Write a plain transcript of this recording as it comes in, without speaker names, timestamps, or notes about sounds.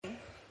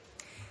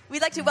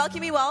We'd like to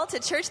welcome you all to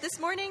church this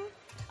morning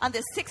on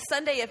this 6th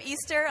Sunday of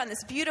Easter, on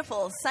this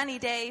beautiful sunny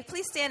day.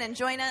 Please stand and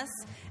join us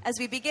as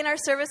we begin our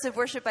service of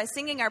worship by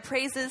singing our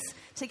praises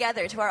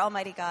together to our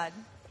Almighty God.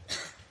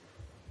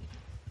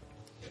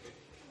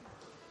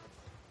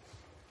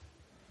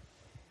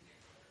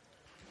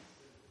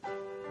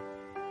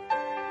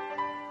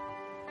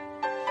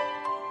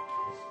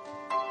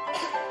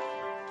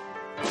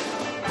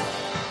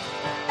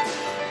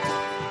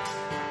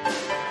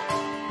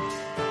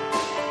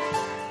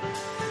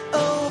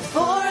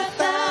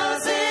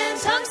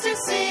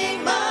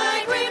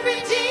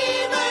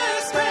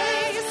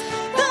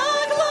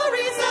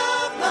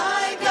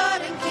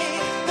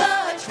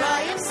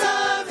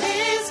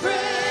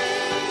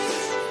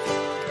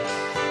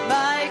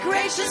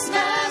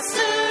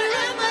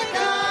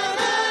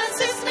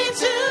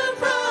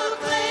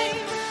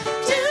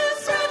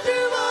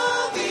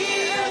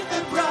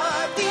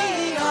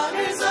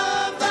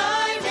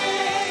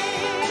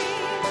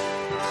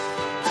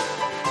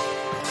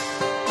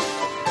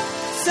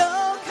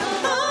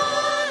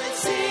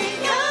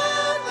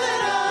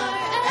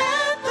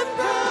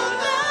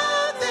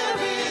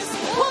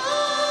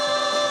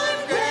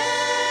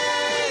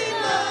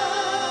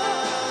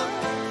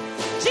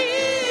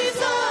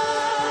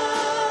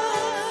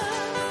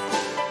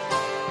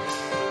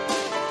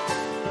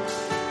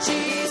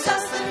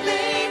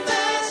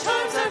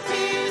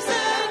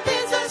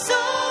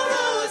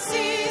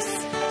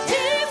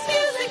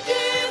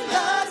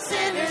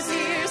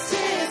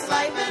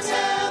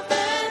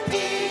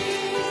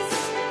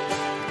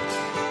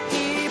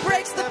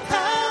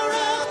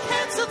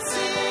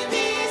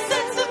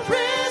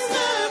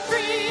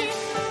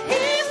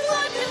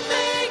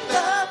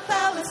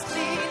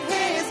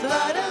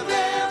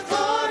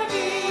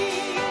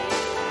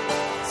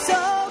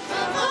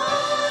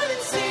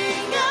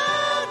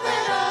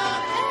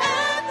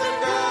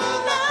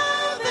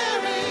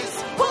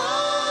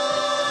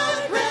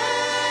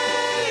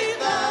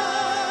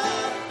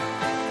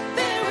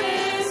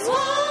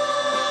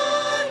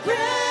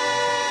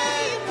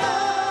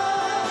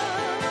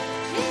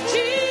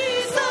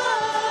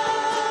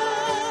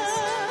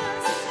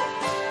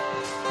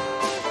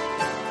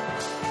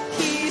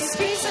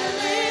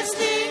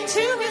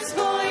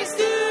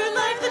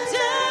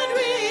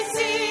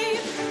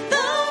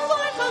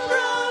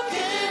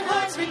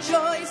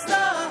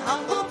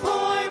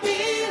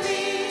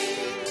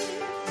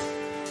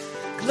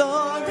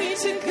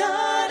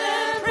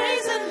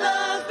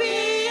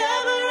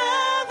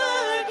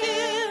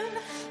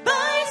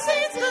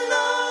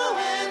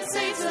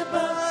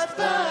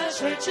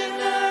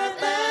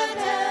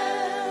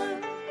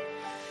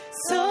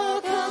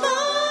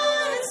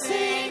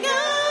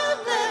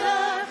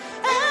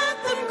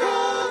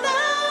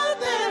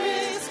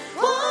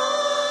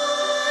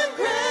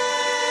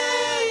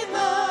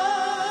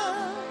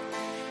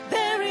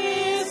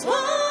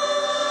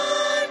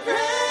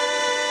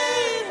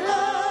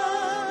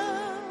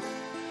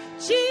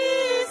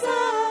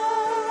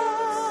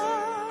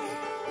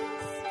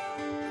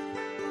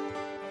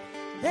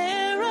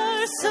 There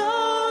are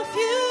so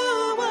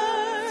few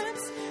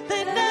words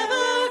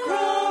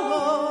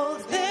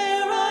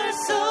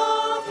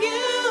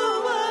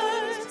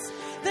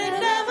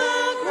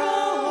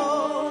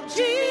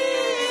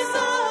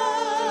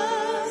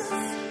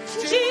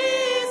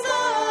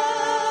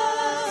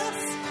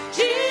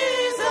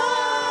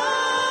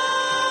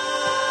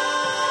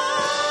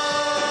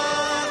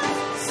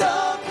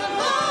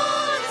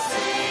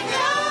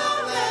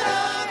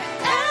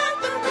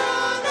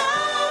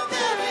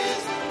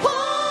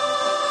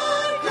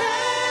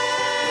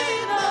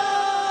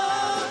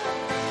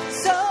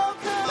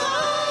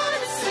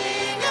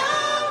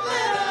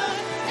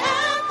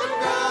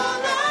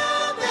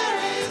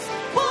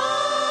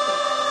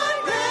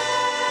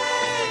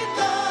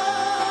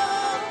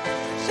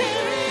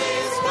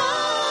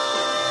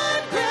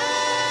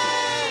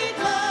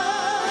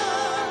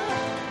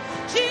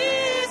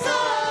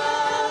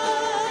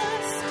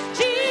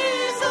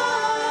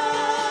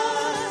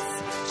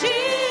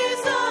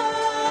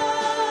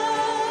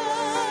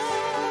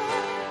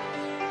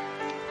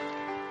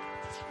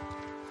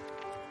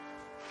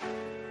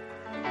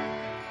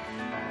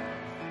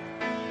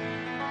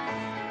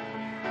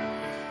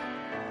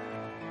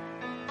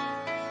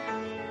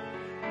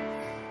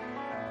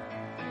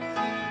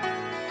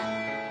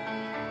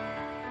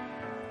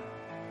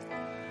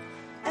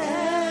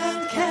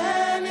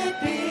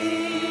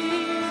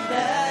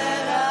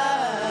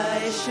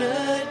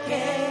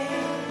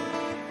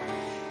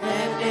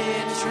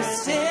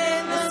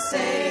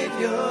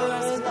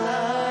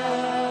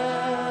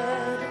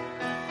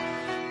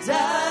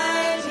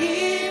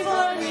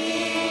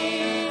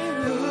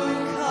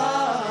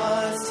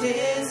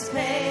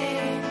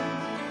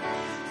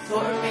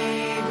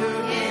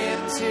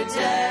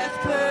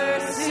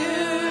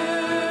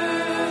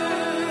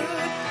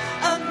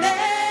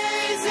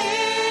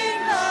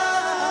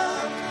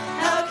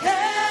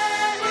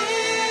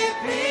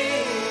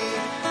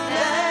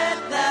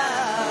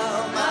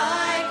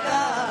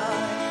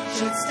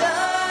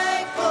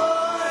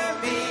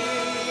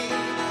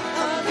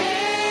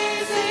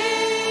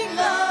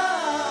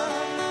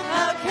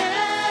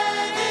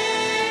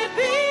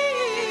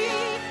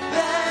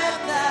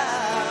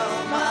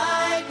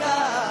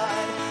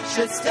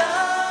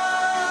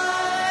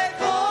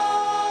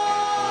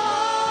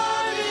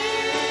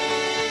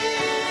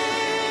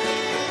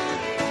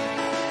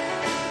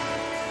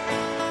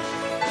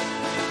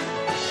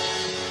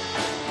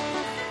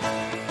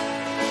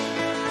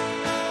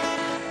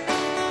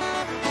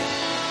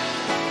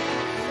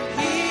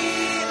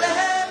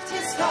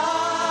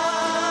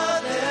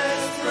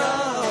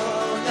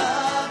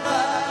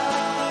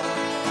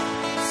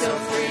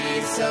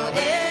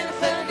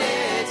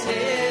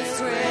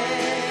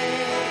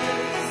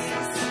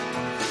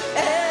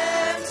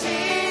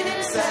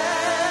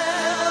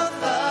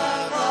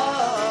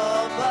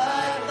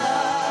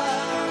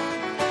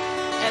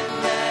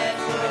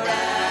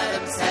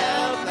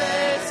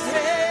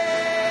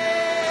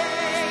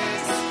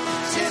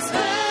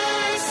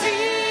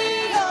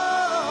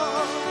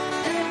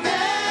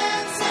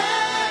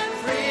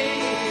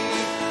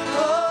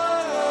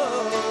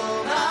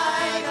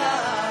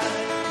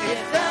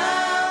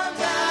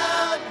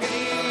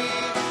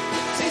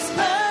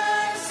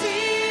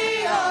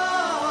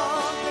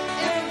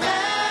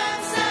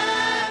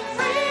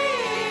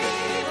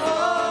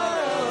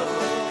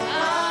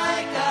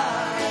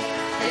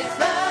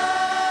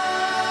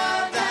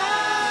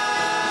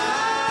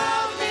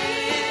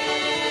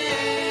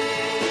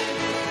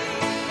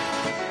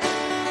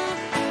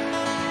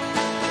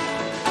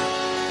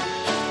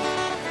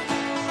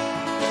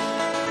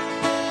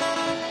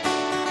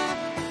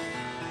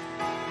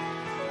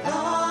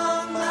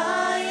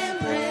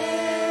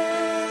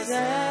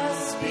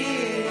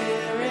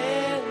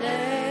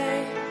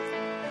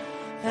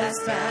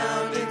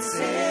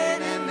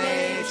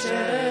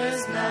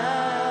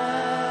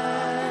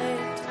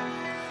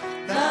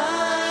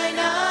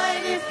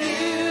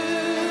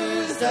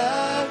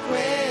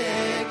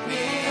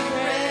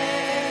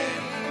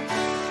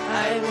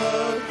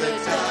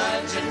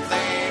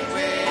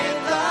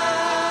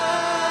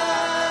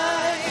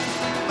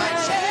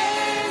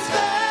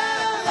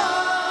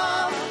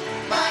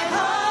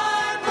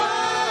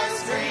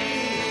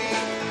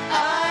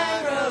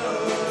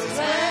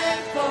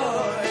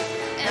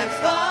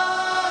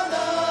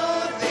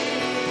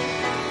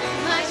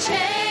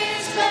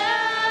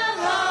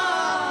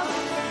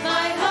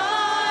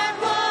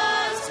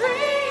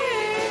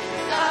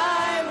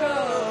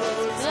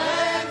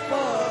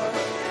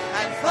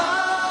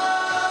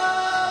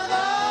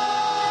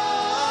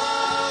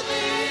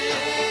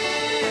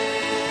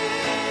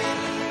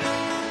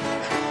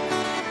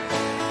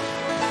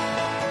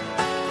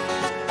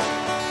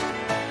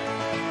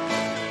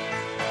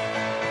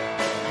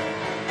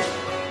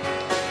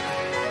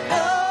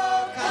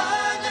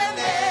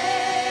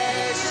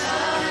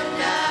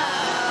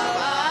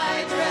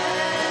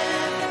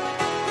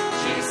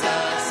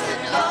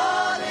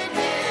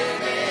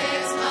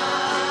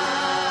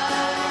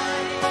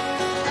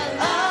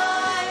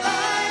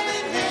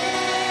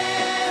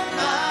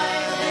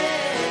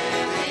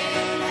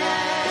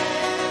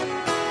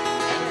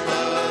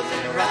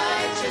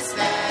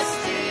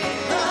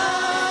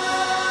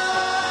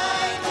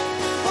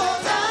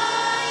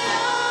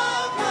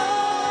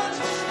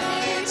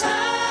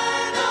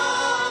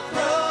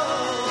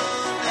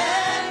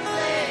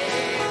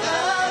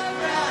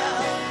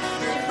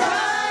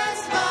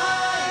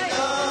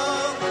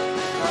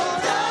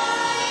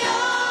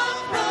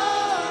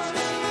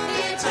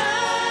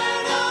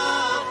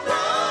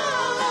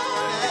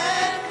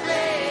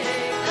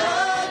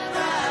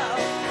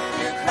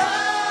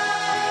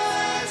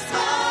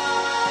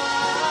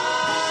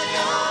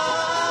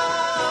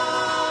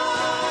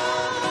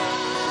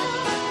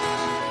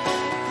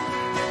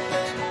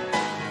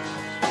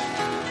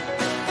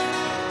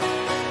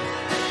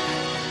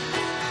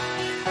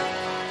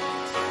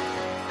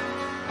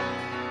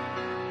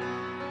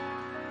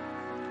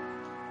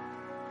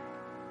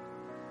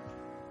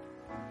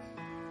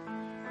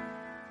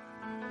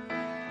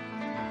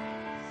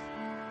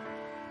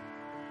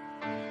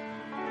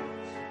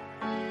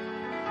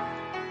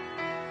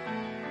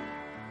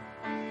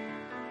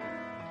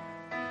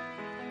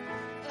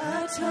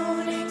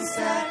atoning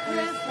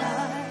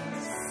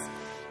sacrifice,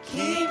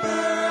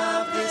 keeper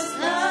of this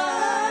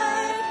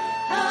life.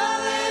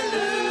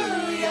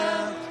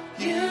 Hallelujah,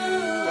 you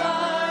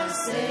are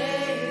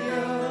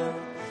Savior,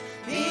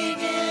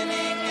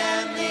 beginning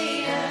and the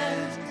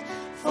end,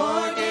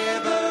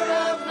 forgiver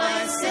of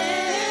my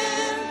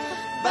sin.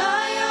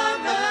 By your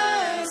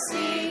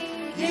mercy,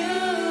 you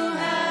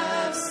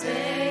have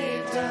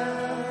saved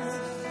us.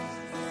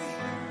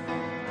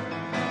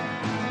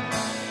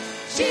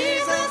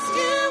 Jesus,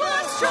 you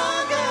are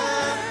stronger,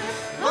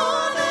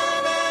 more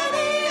than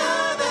any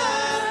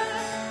other.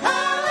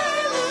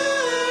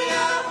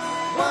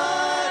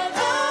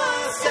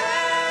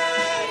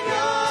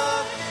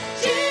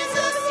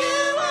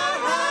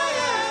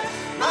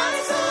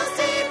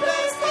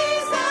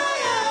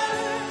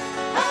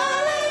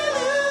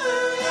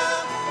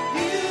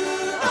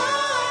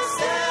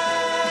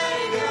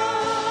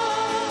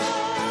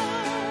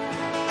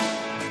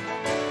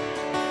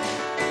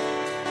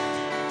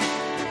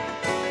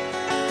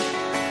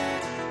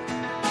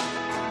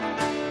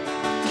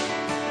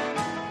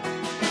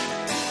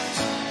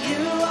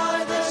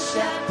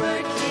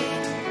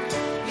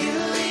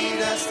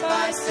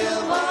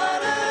 still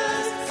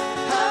waters.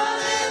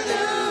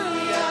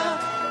 Hallelujah,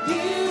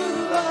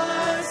 you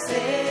are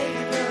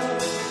Savior.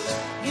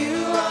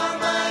 You are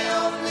my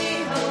only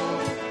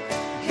hope.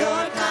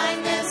 Your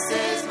kindness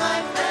is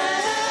my friend.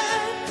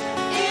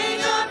 In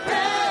your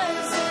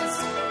presence,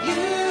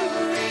 you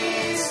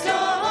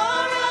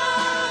restore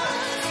us.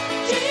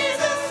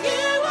 Jesus,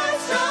 you are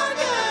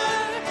stronger,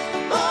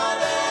 more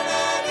than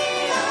any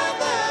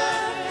other.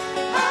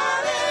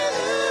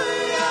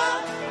 Hallelujah,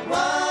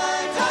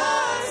 what a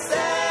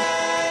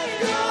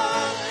Savior.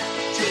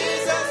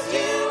 Jesus,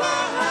 you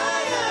are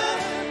higher,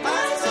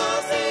 my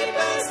soul's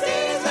deepest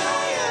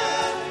desire.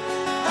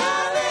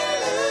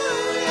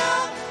 Hallelujah,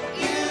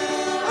 you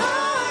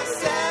are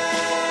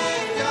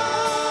Savior.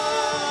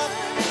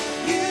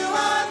 You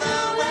are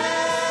the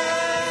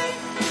way,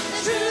 the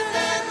truth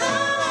and the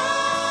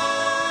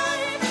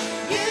light.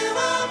 You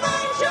are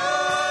my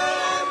joy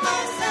and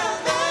my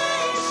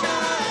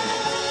salvation.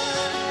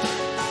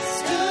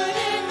 Stood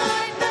in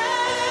my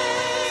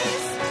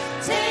place,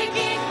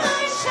 taking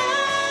my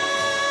shame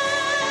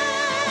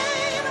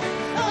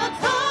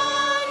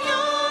upon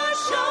your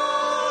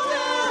shoulders.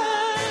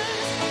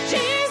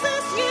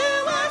 Jesus, you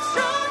are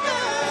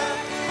stronger,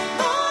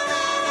 more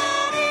than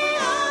any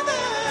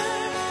other.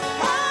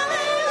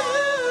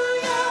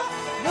 Hallelujah,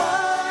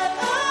 what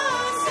a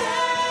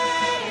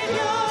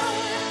Savior.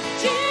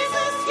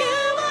 Jesus, you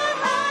are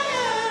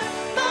higher,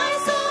 my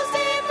soul's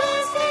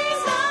deepest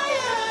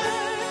desire.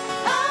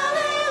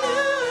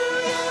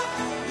 Hallelujah,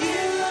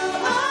 you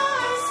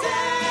are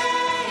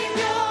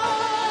Savior.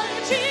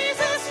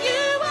 Jesus,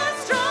 you are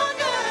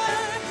stronger,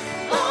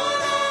 more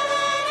than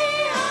any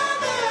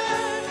other.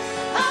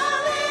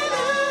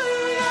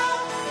 Hallelujah,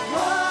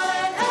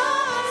 what a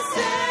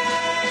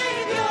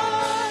Savior.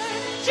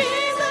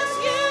 Jesus,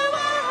 you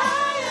are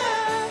higher,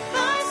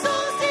 my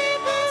soul's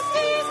deepest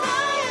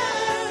desire.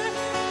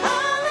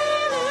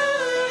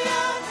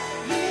 Hallelujah,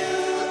 you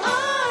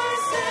are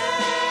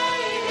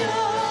Savior.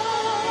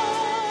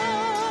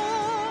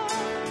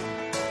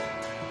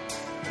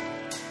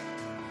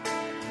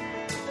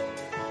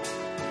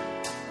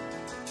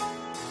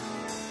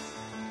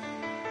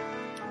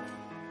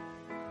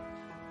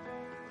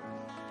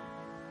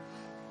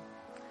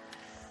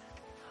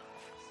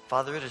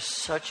 Father, it is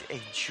such a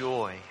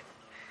joy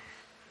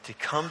to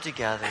come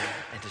together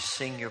and to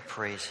sing your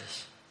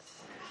praises.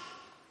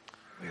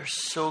 We are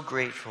so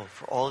grateful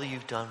for all that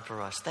you've done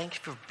for us. Thank you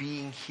for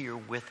being here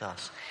with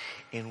us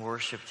in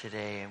worship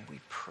today. And we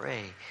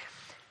pray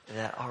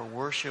that our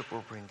worship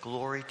will bring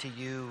glory to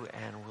you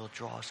and will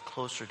draw us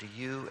closer to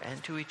you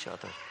and to each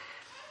other.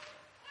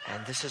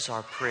 And this is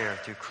our prayer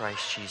through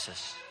Christ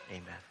Jesus.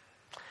 Amen.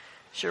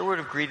 Share a word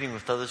of greeting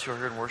with others who are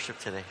here in worship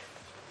today.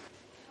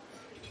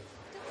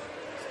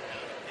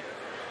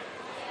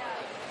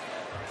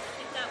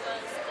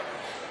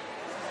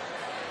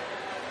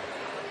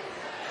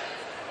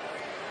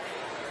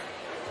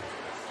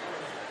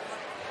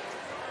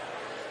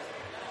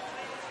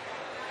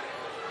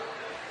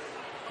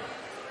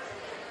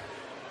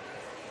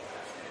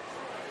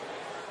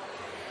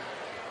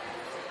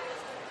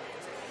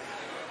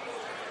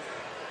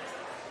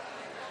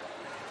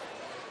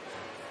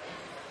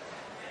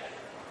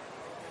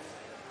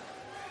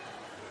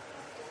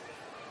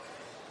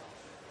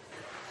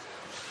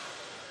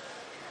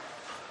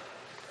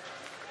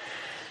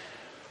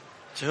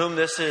 To whom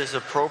this is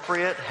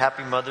appropriate,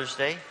 happy Mother's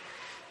Day.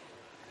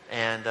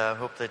 And I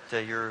hope that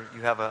you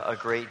have a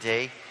great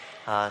day.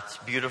 It's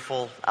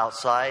beautiful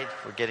outside.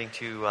 We're getting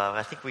to,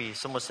 I think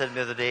someone said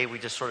the other day, we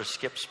just sort of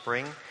skipped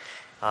spring.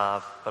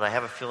 But I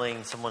have a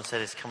feeling someone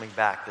said it's coming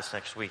back this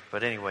next week.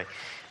 But anyway,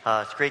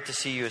 it's great to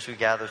see you as we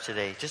gather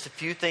today. Just a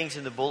few things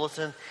in the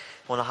bulletin.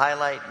 I want to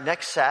highlight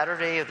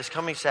this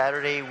coming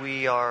Saturday,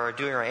 we are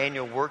doing our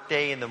annual work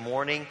day in the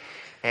morning.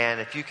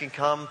 And if you can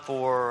come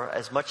for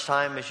as much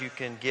time as you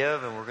can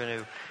give, and we're going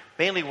to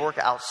mainly work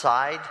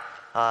outside,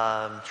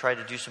 try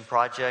to do some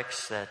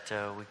projects that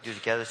we can do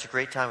together. It's a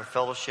great time of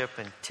fellowship,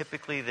 and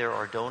typically there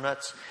are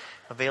donuts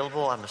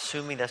available. I'm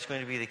assuming that's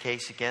going to be the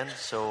case again.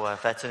 So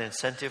if that's an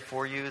incentive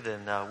for you,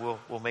 then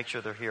we'll make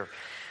sure they're here.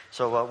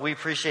 So we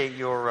appreciate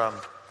your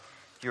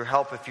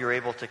help if you're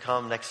able to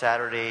come next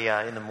Saturday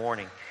in the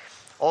morning.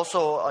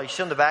 Also, you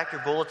see on the back of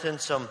your bulletin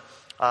some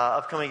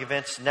upcoming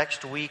events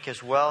next week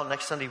as well.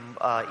 Next Sunday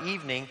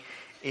evening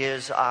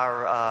is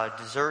our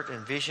Dessert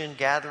and Vision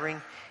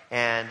gathering.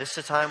 And this is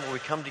a time where we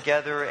come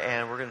together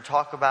and we're going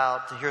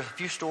to hear a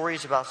few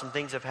stories about some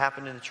things that have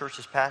happened in the church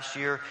this past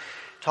year.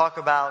 Talk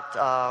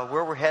about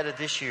where we're headed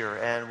this year.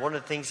 And one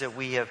of the things that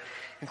we have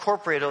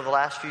incorporated over the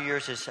last few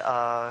years is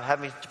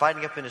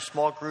dividing up into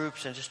small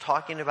groups and just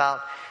talking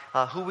about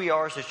who we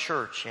are as a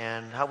church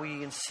and how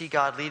we see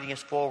God leading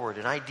us forward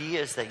and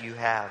ideas that you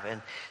have.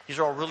 And these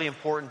are all really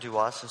important to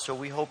us, and so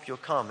we hope you'll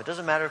come. It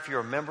doesn't matter if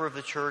you're a member of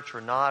the church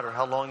or not, or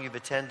how long you've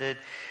attended.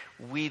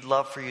 We'd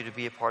love for you to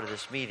be a part of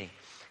this meeting.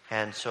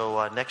 And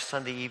so next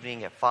Sunday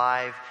evening at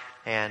 5,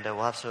 and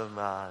we'll have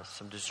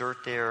some dessert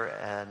there,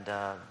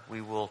 and we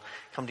will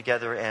come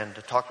together and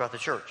talk about the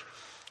church.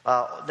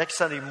 Next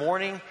Sunday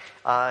morning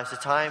is the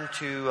time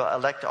to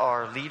elect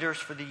our leaders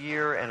for the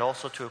year and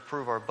also to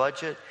approve our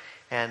budget.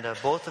 And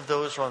both of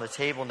those are on the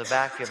table in the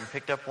back. If you haven't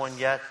picked up one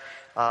yet,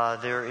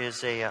 there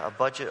is a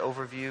budget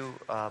overview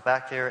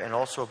back there and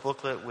also a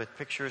booklet with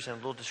pictures and a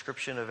little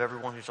description of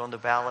everyone who's on the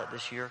ballot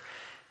this year.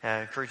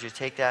 I encourage you to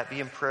take that. Be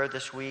in prayer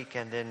this week,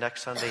 and then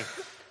next Sunday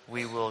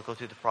we will go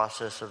through the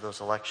process of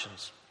those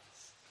elections.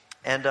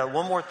 And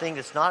one more thing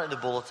that's not in the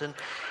bulletin.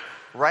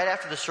 Right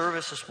after the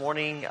service this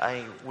morning,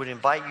 I would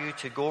invite you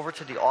to go over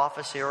to the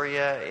office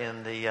area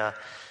in the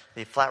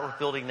flat roof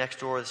building next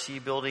door, the C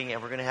building,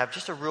 and we're going to have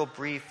just a real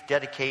brief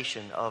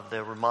dedication of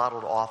the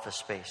remodeled office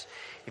space.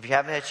 If you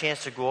haven't had a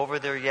chance to go over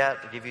there yet,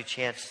 I'll give you a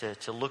chance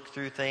to look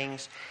through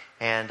things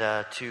and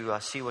to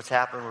see what's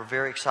happening. We're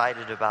very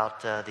excited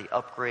about the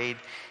upgrade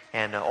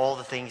and all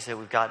the things that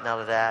we've gotten out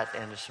of that,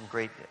 and there's some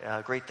great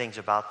things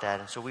about that.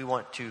 And so we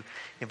want to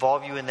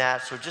involve you in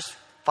that. So just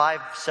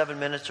 5-7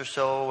 minutes or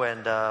so,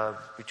 and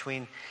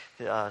between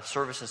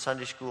service and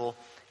Sunday school,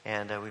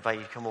 and we invite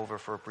you to come over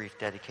for a brief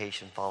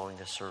dedication following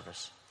this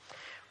service.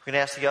 We're going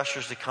to ask the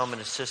ushers to come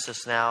and assist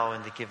us now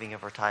in the giving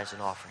of our tithes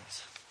and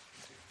offerings.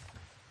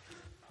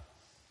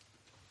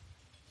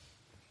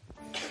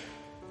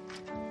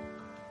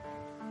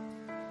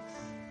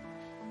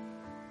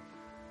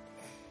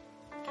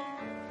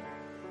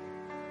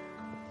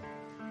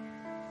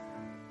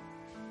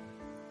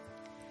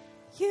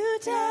 You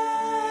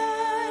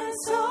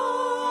dance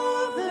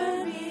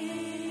over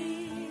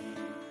me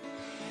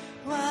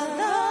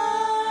while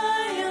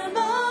I am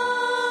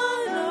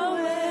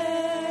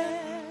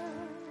unaware.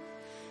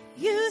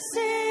 You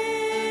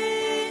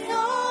sing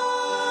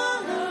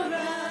all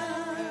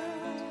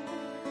around,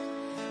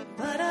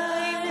 but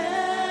I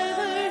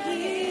never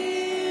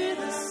hear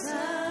the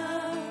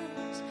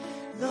sound.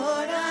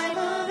 Lord, I'm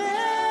amazed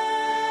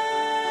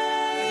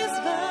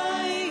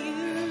by you.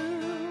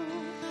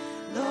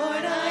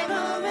 Lord, I'm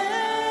amazed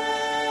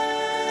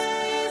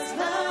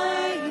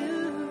by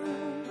you.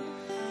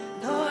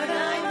 Lord,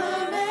 I'm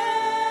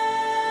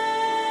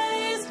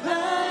amazed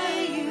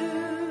by you.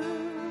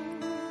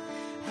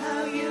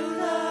 How you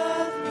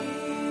love me.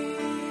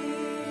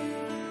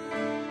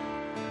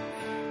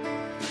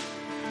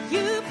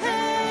 You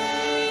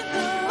paint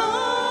the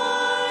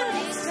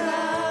morning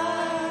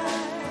sky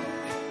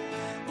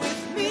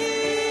with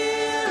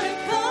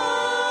miracles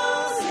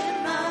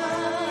in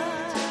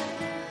mind.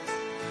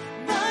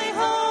 My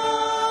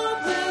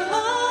hope will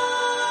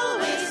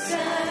always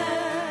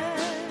stand.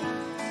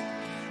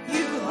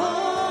 You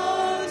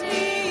hold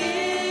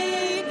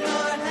me in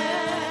your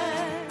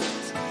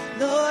hands.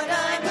 Lord,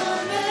 I'm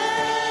amazed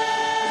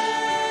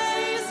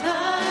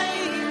by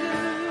you.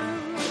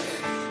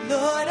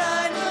 Lord,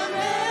 I'm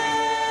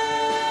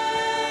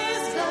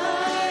amazed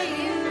by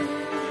you.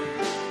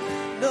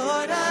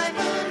 Lord, I'm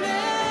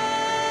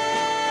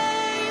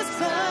amazed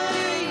by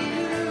you.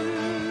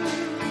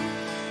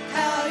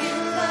 How you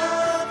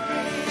love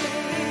me.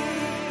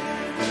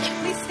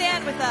 Please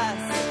stand with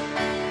us.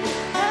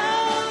 How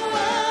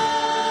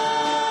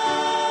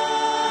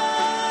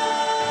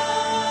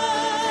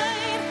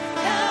wide,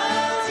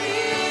 how deep,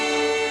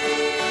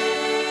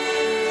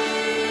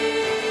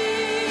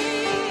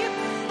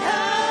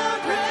 how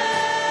great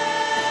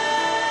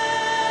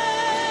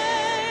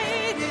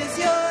is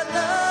your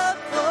love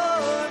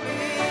for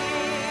me.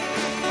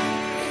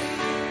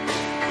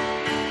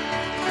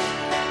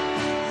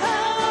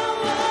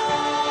 How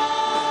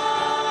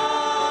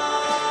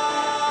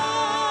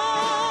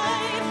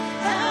wide,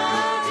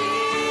 how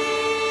deep,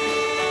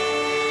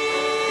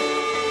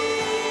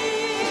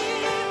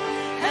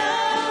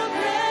 how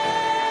great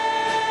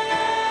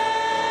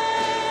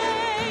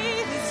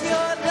is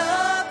your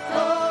love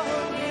for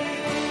me.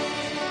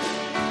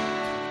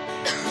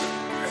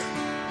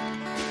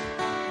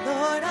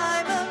 Lord,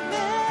 I'm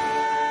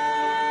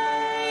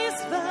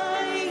amazed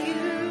by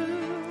you.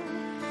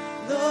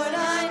 Lord,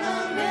 I'm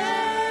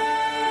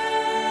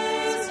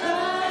amazed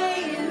by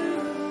you.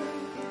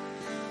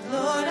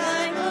 Lord,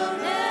 I'm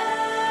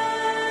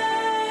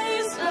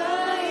amazed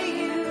by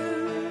you.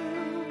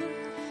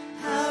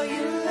 How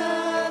you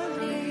love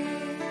me.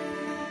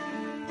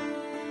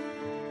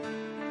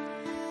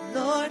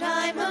 Lord,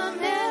 I'm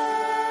amazed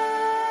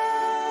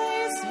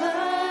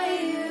by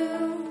you.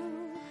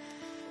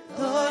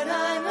 Lord,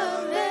 I'm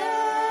amazed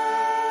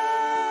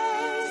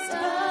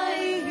by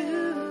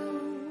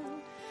you.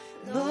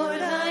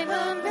 Lord, I'm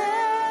amazed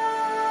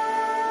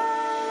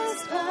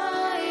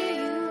by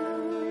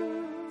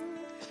you.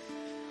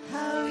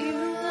 How you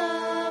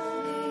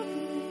love me.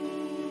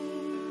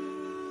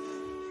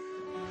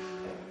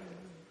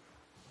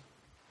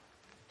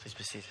 Please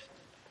be seated.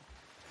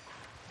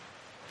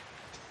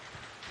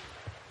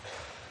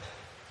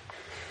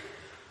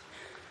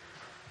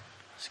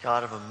 This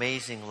God of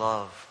amazing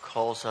love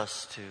calls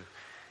us to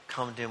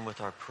come to Him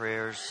with our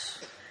prayers,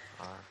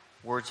 our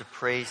words of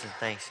praise and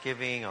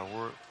thanksgiving,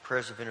 our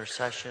prayers of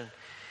intercession.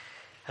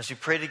 As we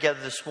pray together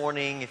this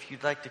morning, if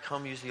you'd like to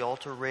come use the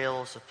altar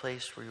rail as a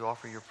place where you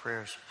offer your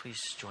prayers, please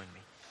join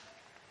me.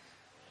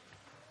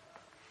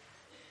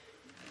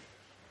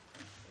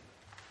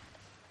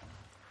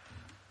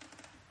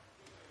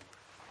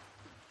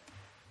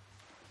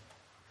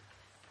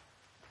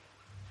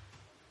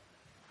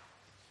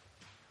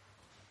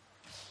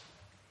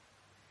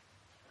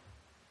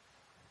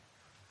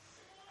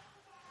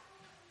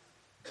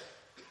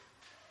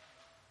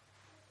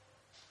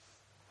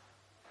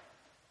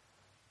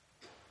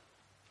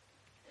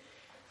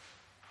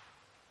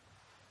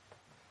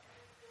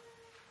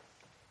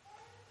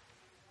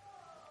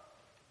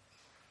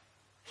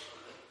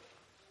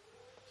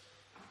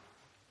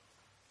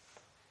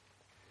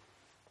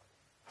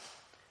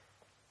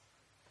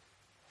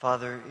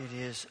 Father, it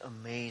is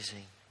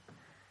amazing,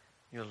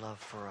 your love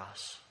for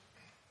us.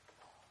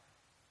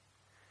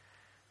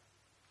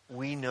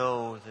 We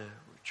know the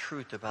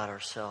truth about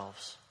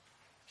ourselves.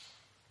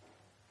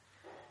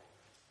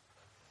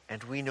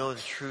 And we know the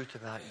truth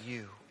about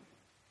you.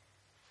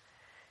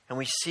 And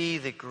we see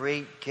the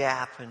great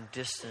gap and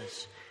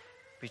distance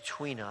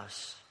between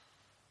us.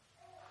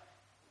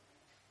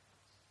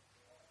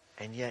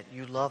 And yet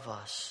you love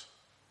us.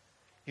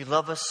 You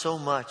love us so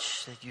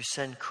much that you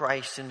send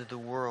Christ into the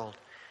world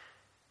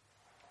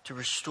to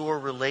restore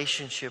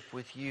relationship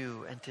with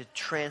you and to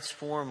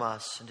transform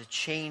us and to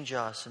change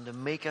us and to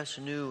make us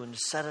new and to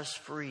set us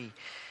free.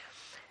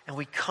 And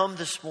we come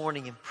this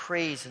morning in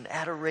praise and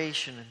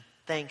adoration and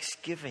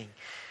thanksgiving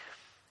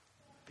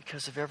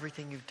because of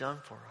everything you've done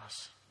for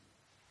us.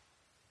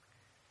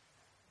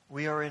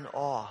 We are in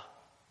awe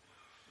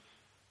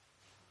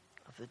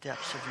of the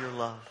depths of your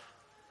love.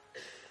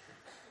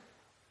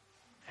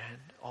 And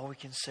all we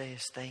can say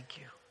is thank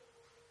you.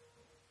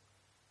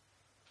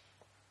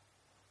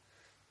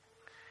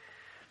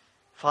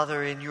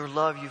 Father, in your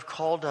love, you've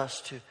called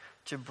us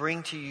to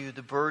bring to you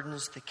the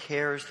burdens, the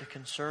cares, the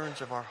concerns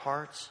of our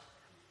hearts.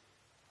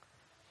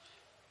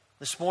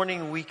 This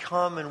morning we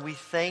come and we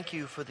thank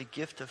you for the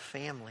gift of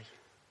family.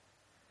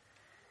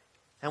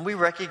 And we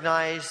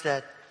recognize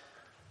that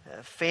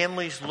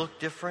families look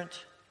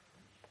different.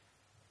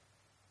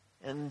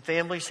 And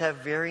families have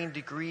varying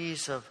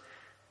degrees of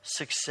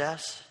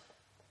success.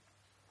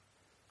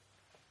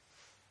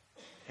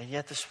 And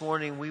yet this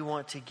morning we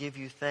want to give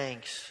you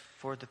thanks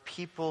for the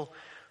people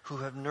who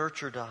have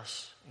nurtured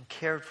us and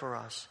cared for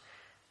us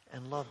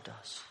and loved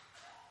us.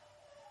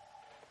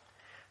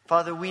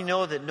 Father, we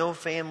know that no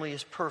family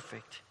is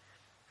perfect,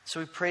 so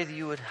we pray that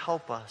you would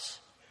help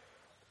us.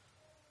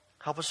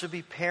 Help us to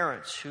be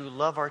parents who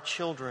love our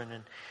children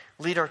and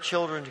lead our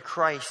children to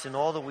Christ in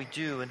all that we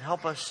do, and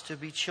help us to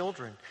be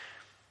children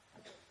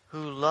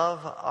who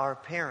love our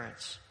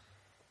parents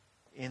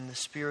in the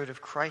spirit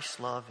of Christ's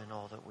love in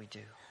all that we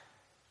do.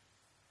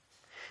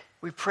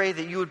 We pray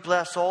that you would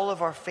bless all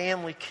of our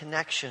family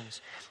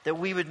connections, that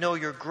we would know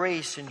your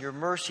grace and your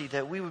mercy,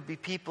 that we would be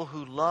people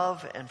who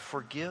love and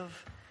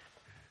forgive,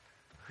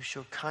 who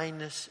show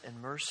kindness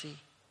and mercy,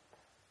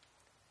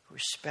 who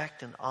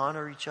respect and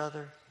honor each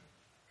other,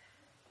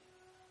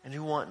 and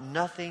who want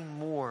nothing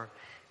more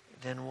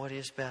than what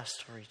is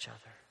best for each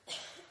other.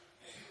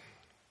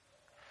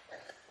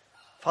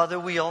 Father,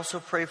 we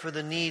also pray for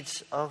the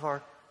needs of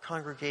our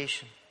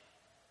congregation.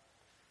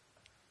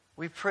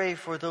 We pray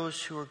for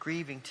those who are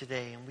grieving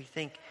today, and we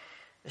think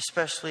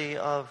especially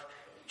of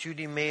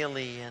Judy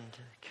Maley and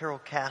Carol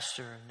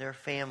Castor and their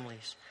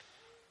families,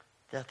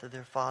 death of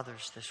their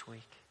fathers this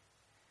week.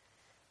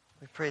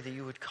 We pray that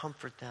you would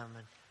comfort them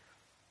and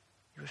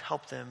you would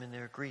help them in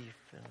their grief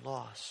and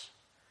loss.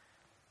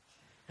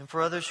 And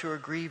for others who are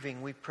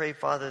grieving, we pray,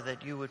 Father,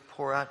 that you would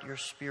pour out your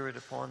Spirit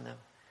upon them.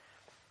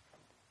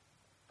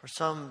 For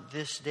some,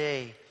 this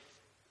day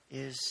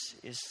is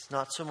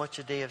not so much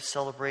a day of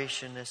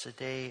celebration as a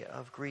day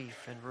of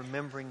grief and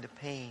remembering the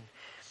pain.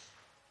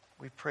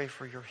 We pray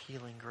for your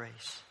healing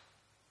grace.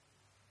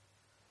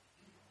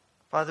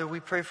 Father,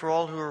 we pray for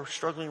all who are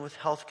struggling with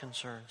health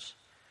concerns.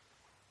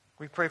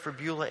 We pray for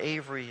Beulah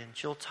Avery and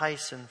Jill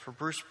Tyson, for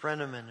Bruce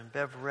Brenneman and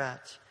Bev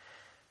Rett,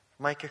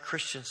 Micah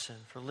Christensen,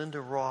 for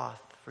Linda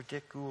Roth, for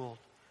Dick Gould,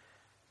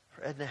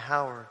 for Edna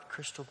Howard,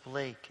 Crystal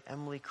Blake,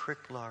 Emily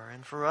Cricklar,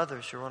 and for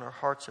others who are on our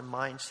hearts and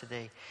minds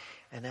today,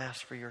 and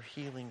ask for your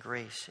healing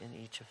grace in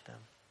each of them.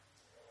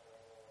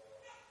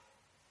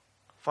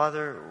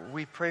 Father,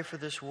 we pray for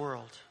this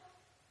world.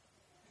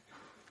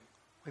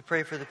 We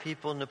pray for the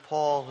people in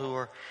Nepal who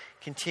are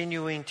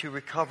continuing to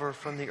recover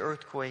from the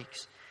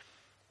earthquakes.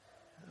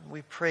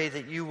 We pray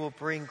that you will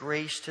bring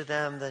grace to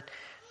them,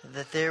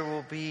 that there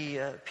will be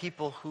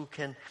people who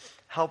can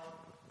help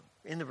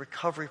in the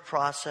recovery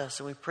process.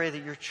 And we pray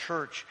that your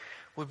church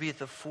would be at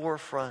the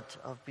forefront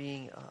of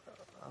being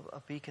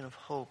a beacon of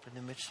hope in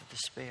the midst of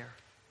despair.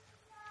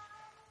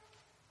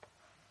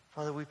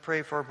 Father, we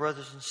pray for our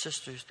brothers and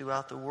sisters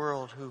throughout the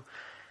world who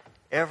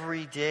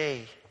every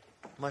day,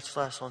 much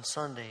less on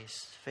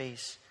Sundays,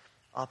 face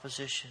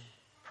opposition,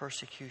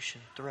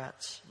 persecution,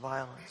 threats,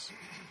 violence.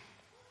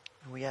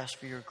 And we ask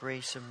for your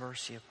grace and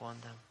mercy upon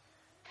them.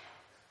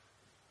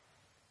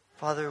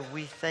 Father,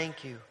 we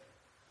thank you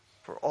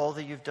for all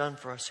that you've done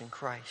for us in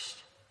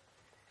Christ.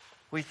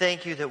 We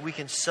thank you that we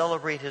can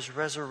celebrate his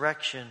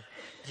resurrection,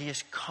 that he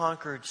has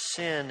conquered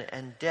sin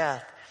and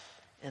death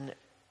and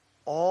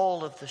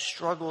all of the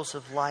struggles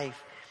of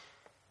life,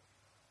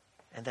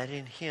 and that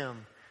in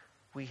him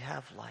we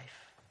have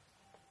life.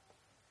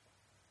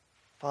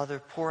 Father,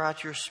 pour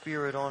out your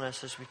Spirit on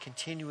us as we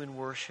continue in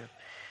worship.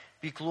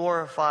 Be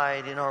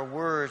glorified in our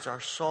words,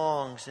 our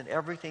songs, and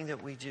everything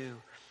that we do.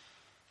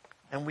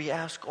 And we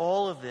ask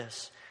all of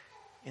this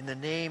in the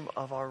name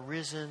of our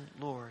risen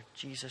Lord,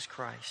 Jesus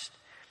Christ,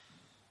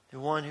 the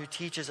one who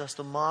teaches us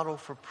the model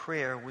for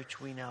prayer,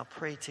 which we now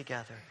pray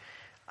together.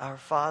 Our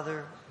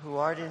Father, who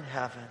art in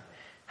heaven,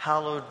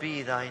 hallowed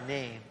be thy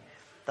name.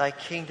 Thy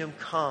kingdom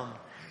come,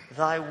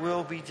 thy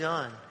will be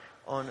done,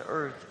 on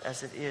earth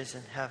as it is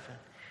in heaven.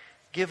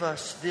 Give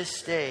us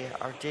this day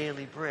our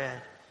daily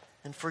bread,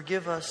 and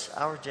forgive us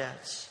our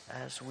debts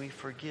as we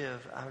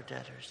forgive our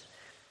debtors.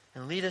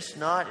 And lead us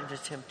not into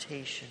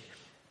temptation.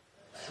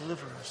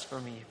 Deliver us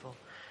from evil.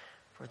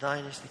 For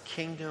thine is the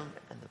kingdom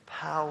and the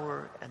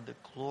power and the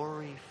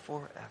glory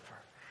forever.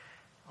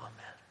 Amen.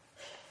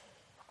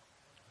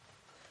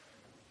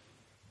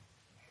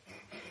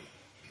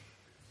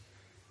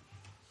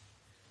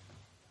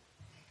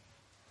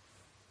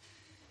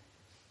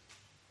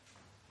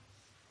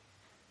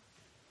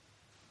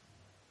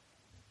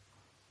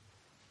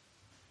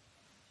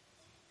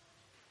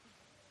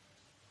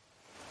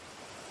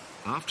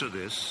 After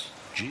this,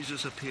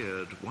 Jesus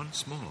appeared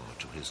once more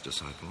to his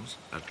disciples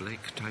at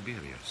Lake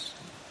Tiberias.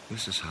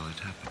 This is how it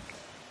happened.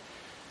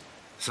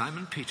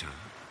 Simon Peter,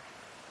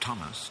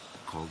 Thomas,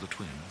 called the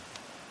twin,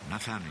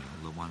 Nathanael,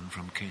 the one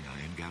from Cana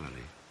in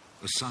Galilee,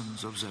 the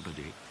sons of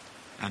Zebedee,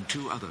 and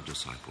 2 other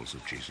disciples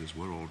of Jesus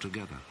were all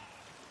together.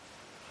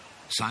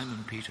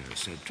 Simon Peter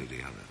said to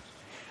the others,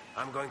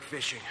 I'm going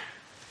fishing.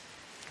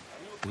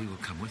 We will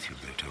come with you,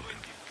 they told him.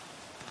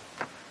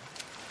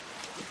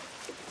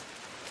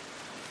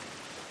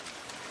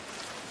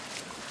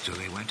 So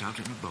they went out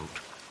in a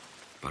boat,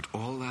 but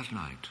all that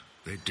night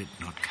they did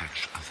not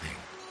catch a thing.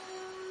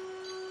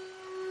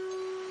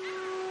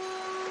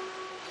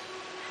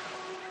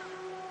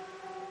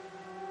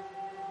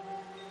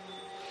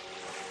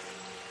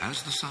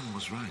 As the sun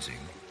was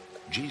rising,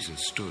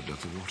 Jesus stood at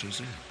the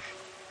water's edge.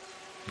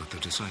 But the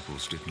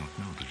disciples did not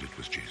know that it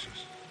was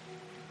Jesus.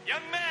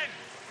 Young men,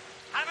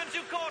 haven't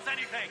you caught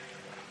anything?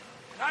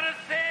 Not a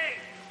thing.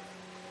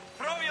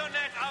 Throw your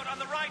net out on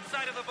the right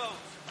side of the boat,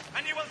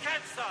 and you will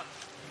catch some.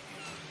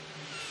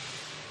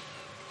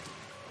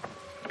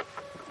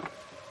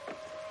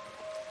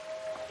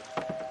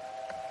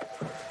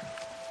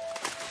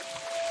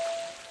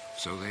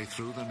 So they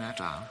threw the net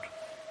out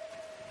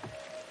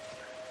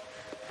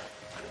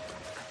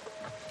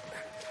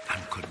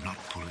and could not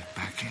pull it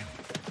back in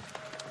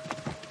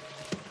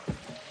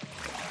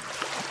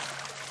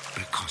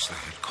because they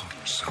had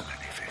caught so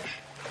many fish.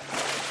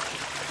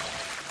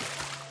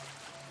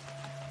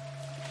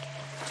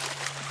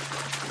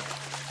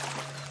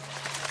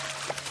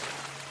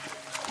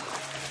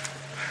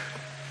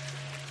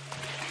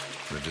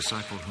 The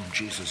disciple whom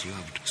Jesus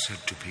loved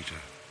said to Peter,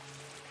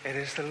 It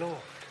is the Lord.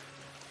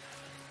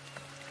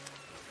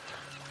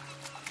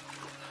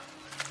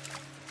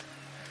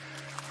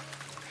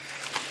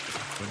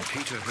 When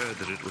Peter heard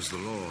that it was the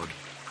Lord,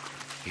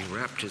 he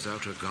wrapped his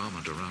outer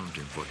garment around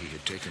him, for he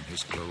had taken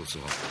his clothes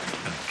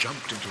off, and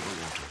jumped into the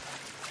water.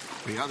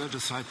 The other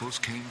disciples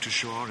came to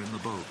shore in the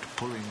boat,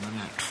 pulling the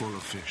net full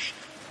of fish.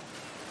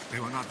 They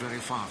were not very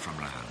far from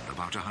land,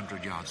 about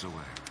 100 yards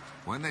away.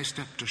 When they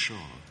stepped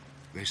ashore,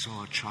 they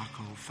saw a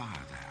charcoal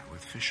fire there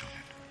with fish on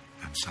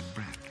it and some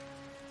bread.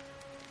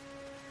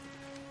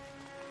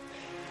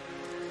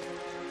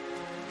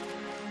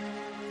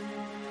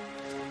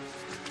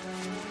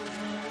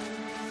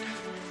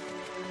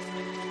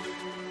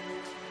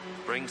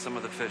 Bring some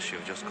of the fish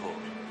you've just caught.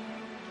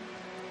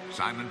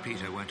 Simon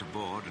Peter went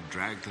aboard and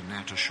dragged the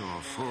net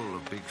ashore full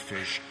of big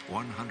fish,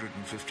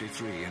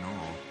 153 in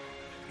all.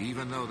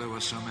 Even though there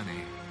were so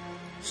many,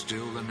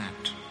 still the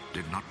net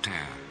did not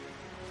tear.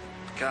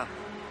 Come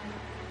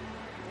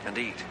and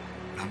eat.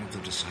 None of the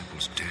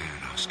disciples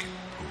dared ask him,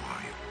 Who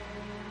are you?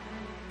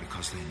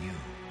 Because they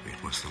knew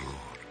it was the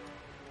Lord.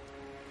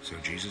 So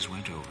Jesus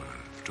went over,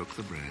 took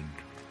the bread,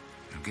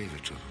 and gave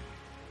it to them.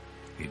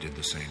 He did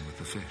the same with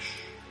the fish.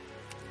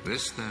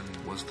 This, then,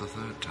 was the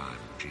 3rd time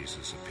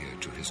Jesus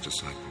appeared to his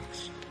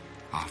disciples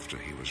after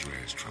he was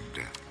raised from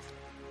death.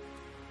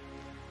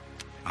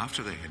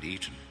 After they had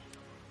eaten,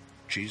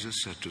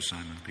 Jesus said to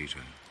Simon Peter,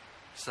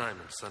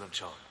 Simon, son of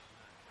John,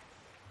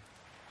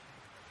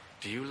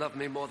 do you love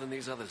me more than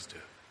these others do?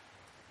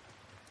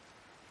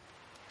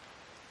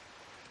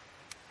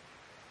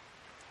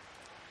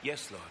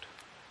 Yes, Lord.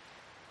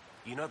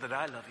 You know that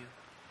I love you.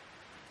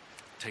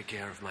 Take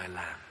care of my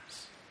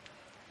lambs.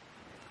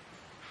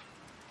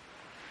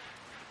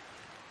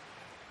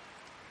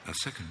 A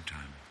second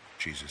time,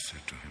 Jesus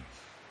said to him,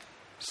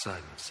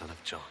 Simon, son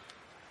of John,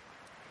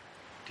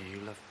 do you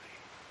love me?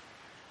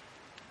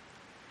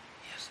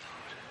 Yes,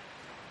 Lord.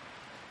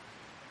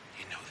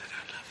 You know that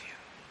I love you.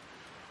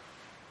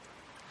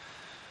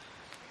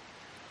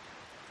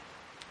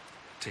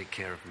 Take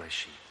care of my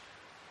sheep.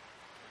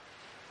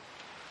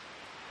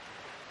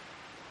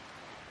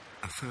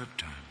 A 3rd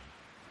time,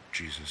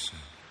 Jesus said,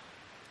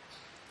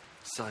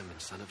 Simon,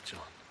 son of John,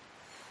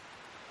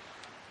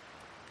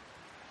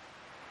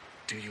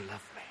 do you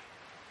love me?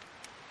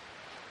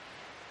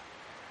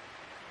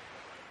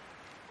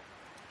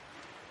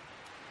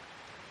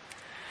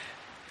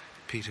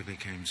 Peter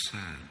became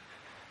sad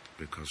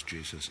because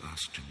Jesus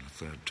asked him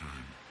the 3rd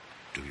time,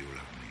 Do you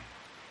love me?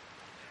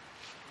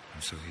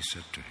 And so he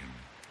said to him,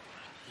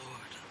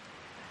 Lord,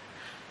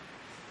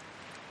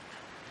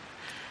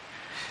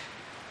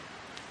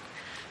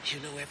 you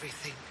know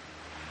everything.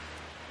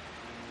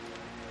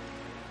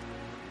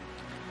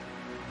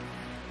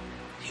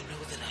 You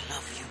know that I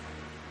love you.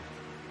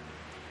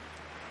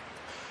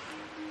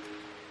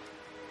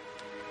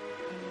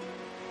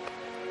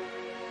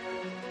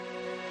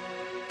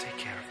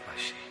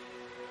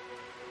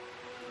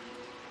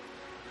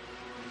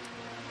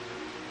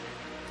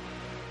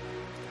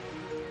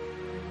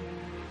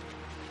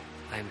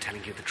 I am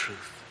telling you the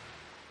truth.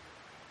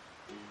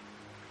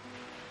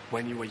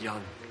 When you were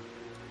young,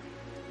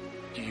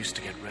 you used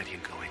to get ready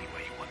and go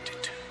anywhere you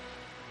wanted to.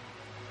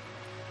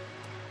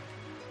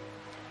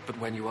 But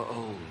when you are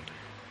old,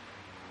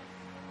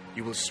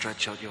 you will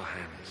stretch out your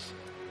hands,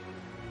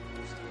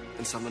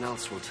 and someone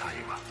else will tie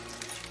you up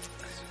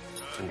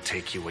and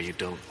take you where you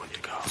don't want to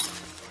go.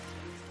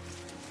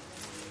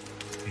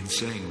 In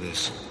saying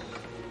this,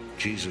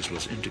 Jesus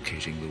was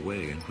indicating the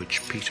way in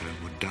which Peter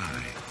would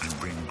die and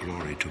bring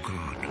glory to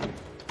God.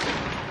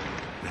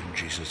 Then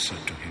Jesus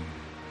said to him,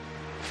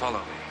 Follow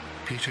me.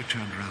 Peter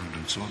turned round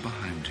and saw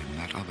behind him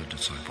that other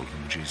disciple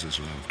whom Jesus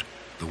loved,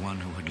 the one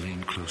who had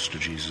lain close to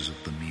Jesus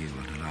at the meal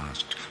and had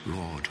asked,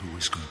 Lord, who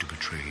is going to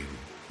betray you?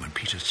 When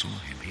Peter saw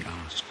him, he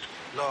asked,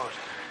 Lord,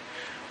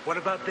 what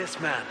about this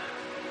man?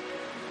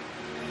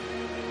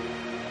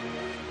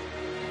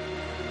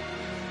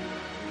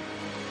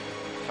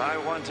 If I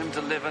want him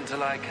to live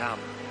until I come,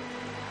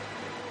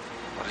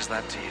 what is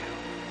that to you?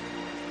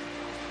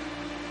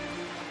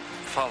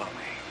 Follow me.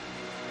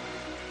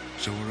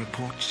 So a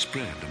report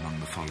spread among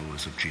the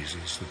followers of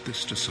Jesus that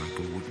this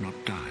disciple would not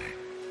die.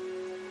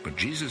 But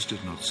Jesus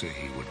did not say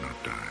he would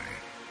not die.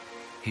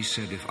 He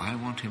said, if I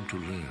want him to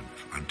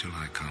live until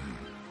I come,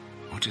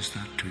 what is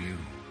that to you?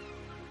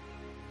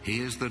 He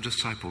is the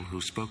disciple who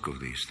spoke of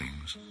these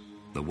things,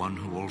 the one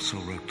who also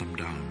wrote them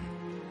down.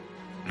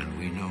 And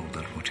we know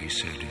that what he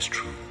said is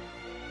true.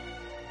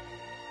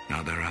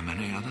 Now there are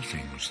many other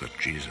things that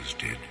Jesus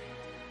did.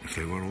 If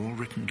they were all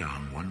written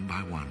down one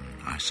by one,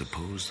 I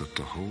suppose that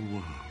the whole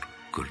world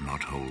could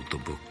not hold the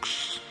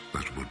books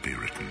that would be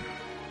written.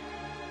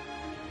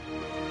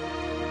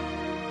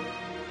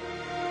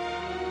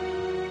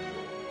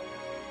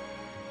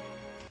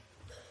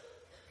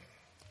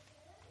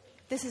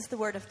 This is the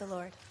word of the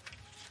Lord.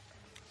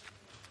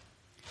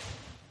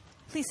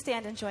 Please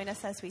stand and join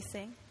us as we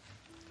sing.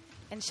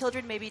 And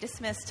children may be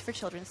dismissed for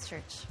Children's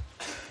Church.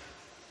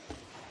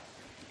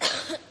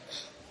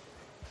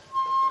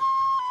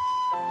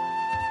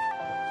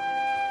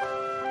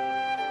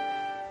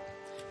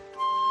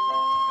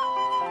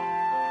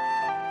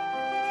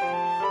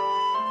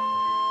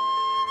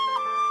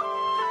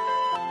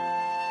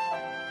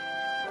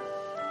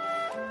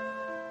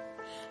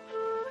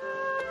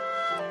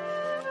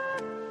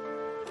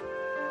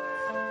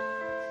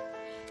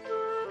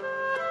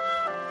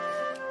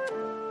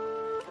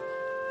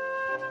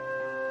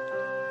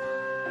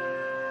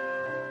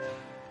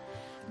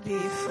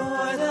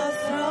 Before the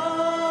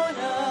throne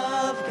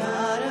of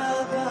God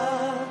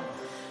above,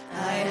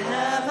 I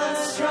have a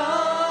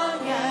strong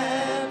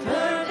and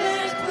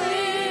perfect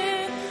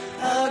plea,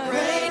 a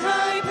great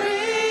high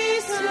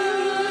priest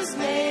whose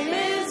name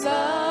is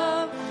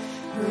love,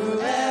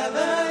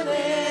 whoever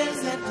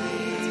lives and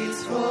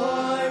pleads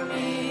for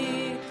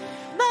me.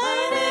 My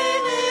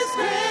name is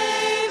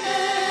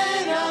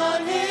graven on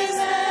his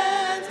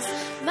hands,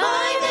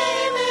 my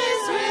name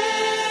is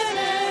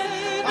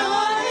written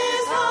on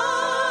his heart.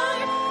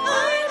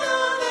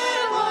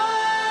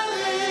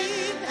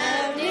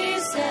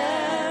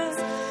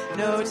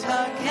 No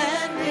tongue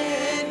can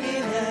bid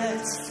me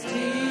let's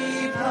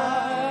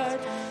depart.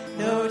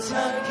 No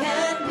tongue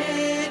can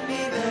bid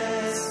me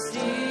let's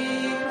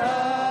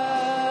depart.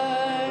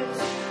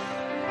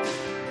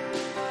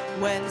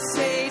 When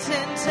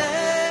Satan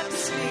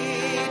tempts me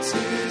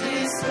to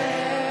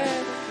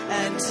despair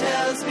and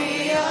tells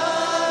me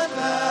of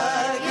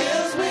the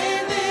guilt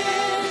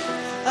within,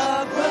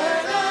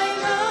 upward I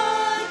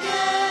look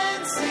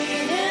and see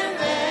him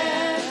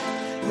there,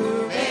 who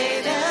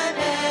made an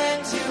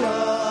end to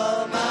all.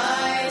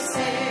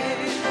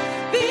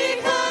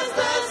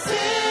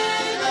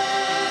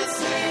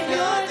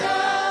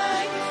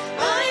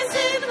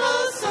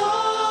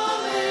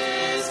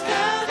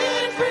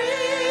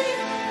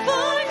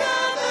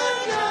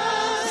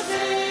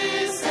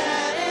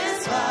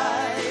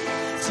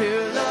 To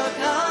look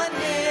on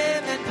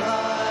him and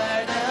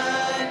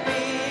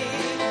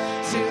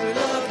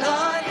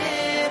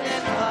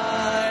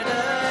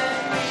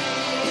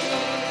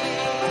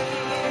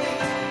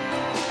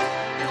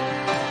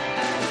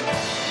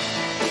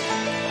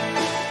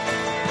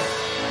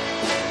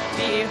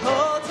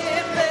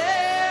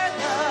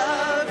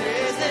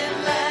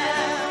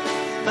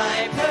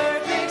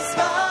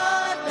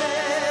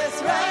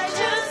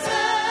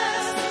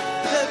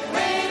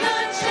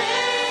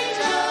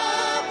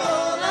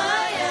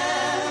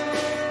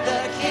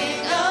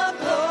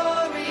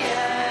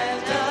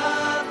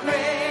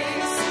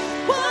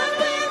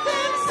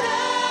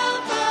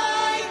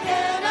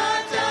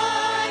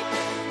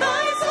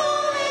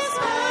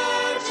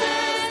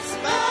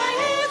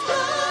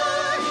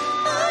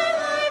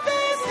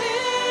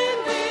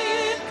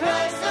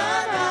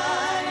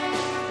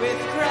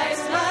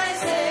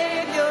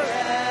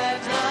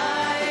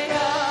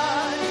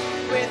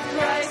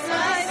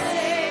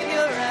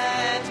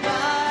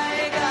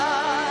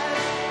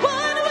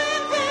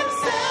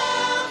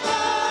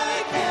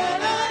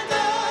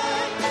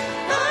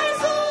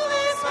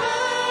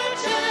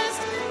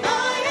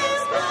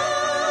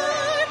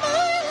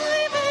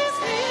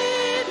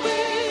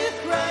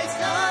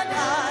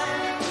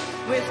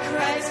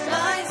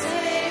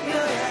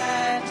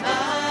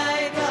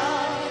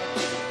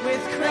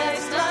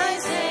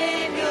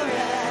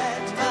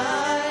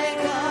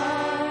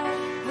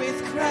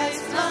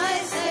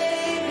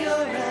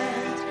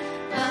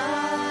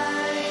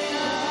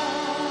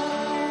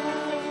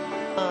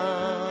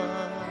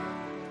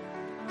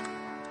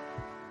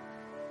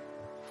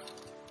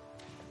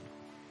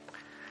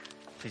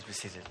Please be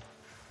seated.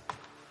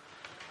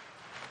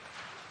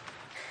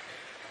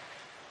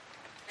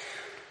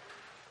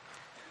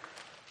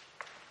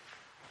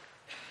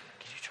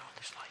 Can you turn on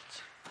these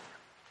lights?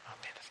 Oh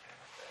man, that's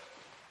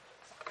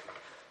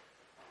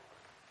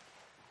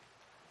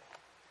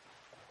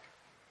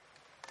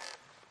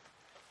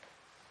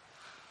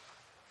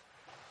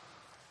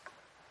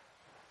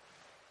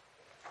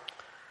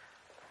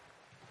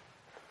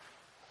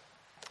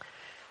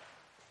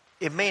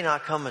good. It may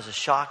not come as a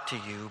shock to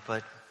you,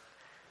 but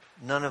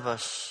none of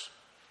us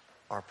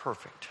are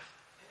perfect.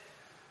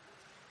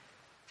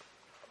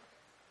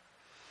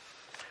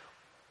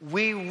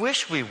 We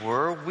wish we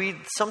were. We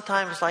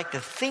sometimes like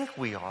to think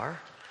we are,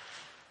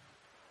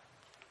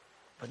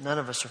 but none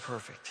of us are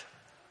perfect.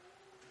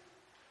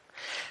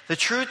 The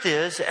truth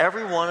is,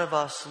 every one of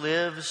us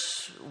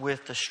lives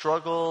with the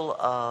struggle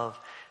of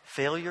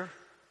failure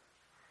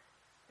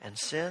and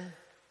sin,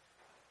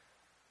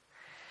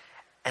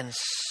 and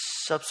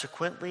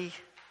subsequently,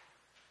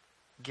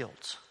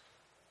 guilt.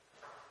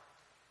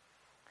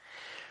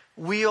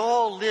 We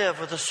all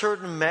live with a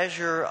certain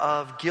measure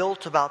of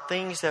guilt about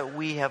things that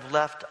we have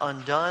left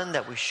undone,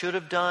 that we should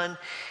have done.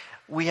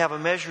 We have a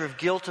measure of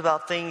guilt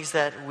about things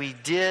that we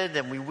did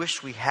and we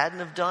wish we hadn't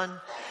have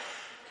done.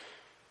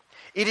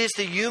 It is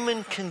the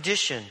human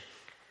condition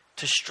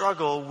to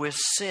struggle with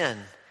sin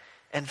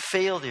and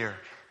failure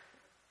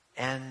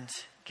and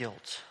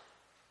guilt.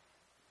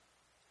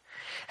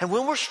 And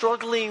when we're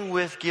struggling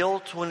with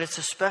guilt, when it's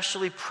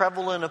especially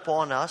prevalent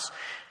upon us,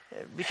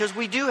 because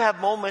we do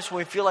have moments when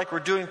we feel like we're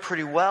doing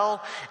pretty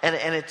well and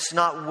it's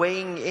not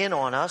weighing in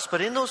on us,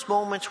 but in those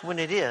moments when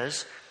it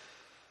is,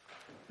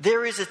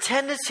 there is a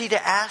tendency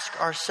to ask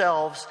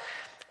ourselves,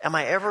 am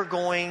I ever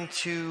going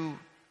to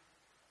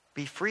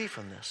be free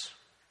from this?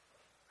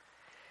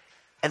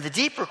 And the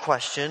deeper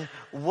question,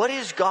 what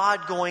is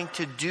God going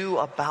to do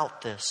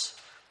about this?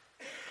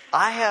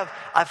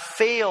 I've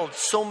failed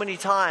so many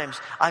times.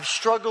 I've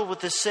struggled with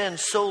this sin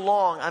so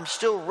long. I'm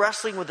still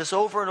wrestling with this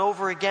over and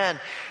over again.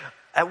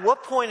 At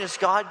what point is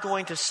God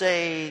going to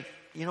say,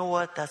 you know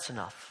what, that's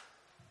enough.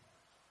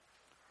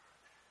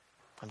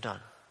 I'm done.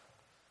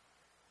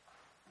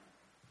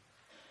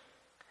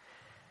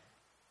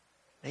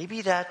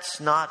 Maybe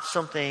that's not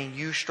something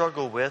you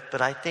struggle with,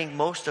 but I think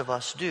most of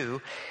us do.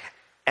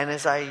 And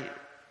as I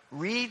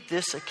read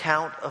this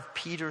account of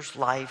Peter's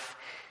life,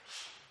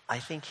 I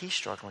think he's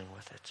struggling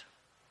with it.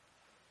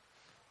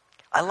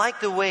 I like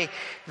the way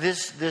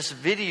this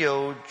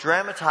video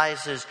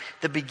dramatizes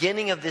the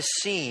beginning of this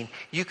scene.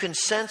 You can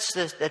sense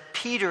that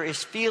Peter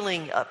is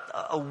feeling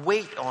a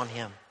weight on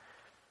him.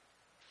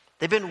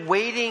 They've been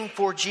waiting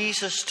for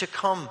Jesus to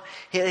come.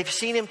 They've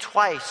seen him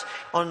twice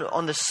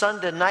on the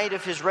Sunday night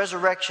of his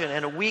resurrection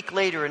and a week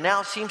later. And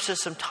now it seems that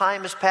some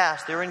time has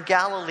passed. They're in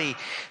Galilee.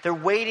 They're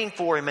waiting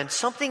for him. And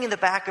something in the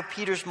back of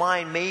Peter's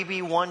mind may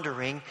be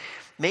wondering,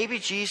 maybe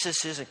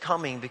Jesus isn't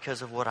coming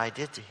because of what I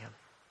did to him.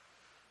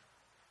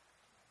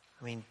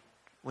 I mean,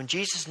 when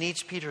Jesus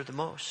needs Peter the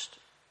most,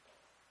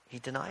 he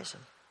denies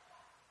him.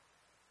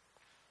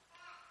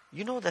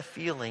 You know the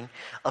feeling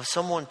of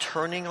someone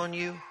turning on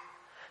you?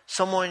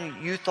 Someone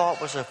you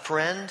thought was a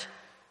friend?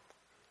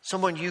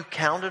 Someone you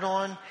counted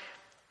on,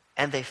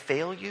 and they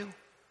fail you?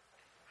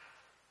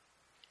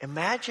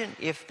 Imagine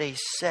if they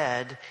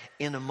said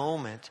in a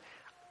moment,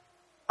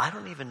 I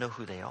don't even know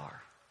who they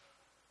are.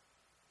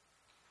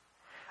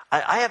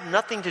 I have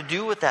nothing to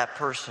do with that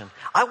person.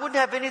 I wouldn't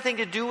have anything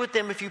to do with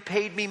them if you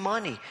paid me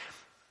money.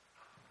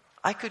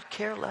 I could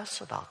care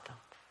less about them.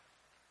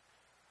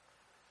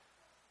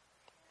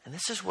 And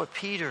this is what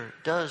Peter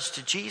does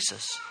to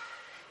Jesus.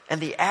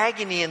 And the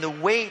agony and the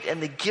weight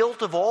and the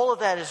guilt of all of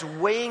that is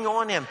weighing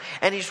on him.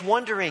 And he's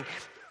wondering,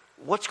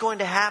 what's going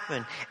to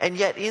happen? And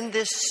yet in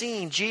this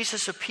scene,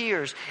 Jesus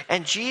appears.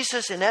 And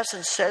Jesus, in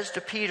essence, says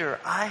to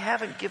Peter, I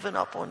haven't given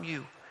up on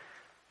you.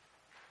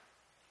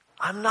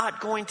 I'm not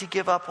going to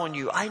give up on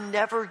you. I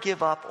never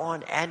give up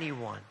on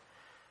anyone.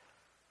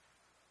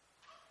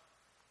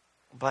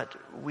 But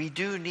we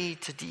do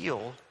need to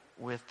deal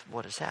with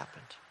what has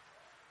happened.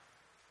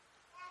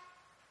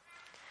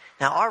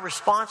 Now, our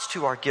response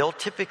to our guilt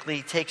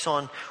typically takes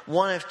on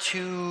one of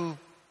two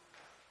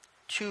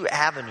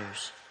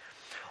avenues.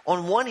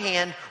 On one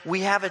hand,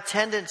 we have a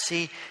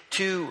tendency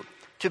to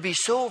be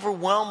so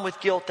overwhelmed with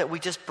guilt that we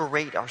just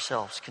berate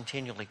ourselves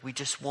continually. We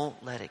just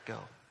won't let it go.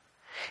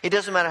 It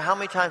doesn't matter how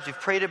many times we've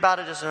prayed about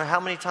it. It doesn't matter how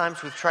many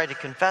times we've tried to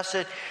confess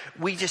it.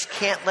 We just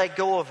can't let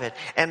go of it.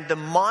 And the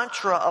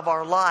mantra of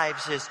our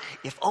lives is,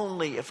 if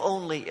only, if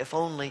only, if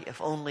only,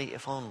 if only,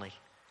 if only.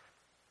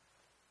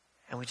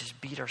 And we just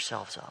beat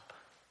ourselves up.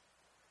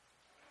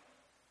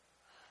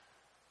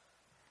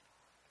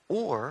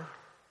 Or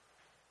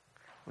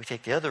we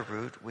take the other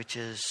route, which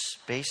is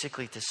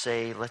basically to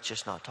say, let's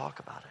just not talk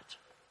about it.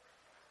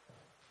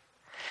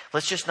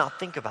 Let's just not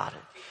think about it.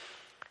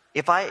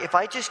 If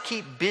I just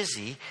keep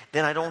busy,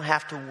 then I don't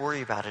have to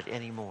worry about it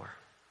anymore.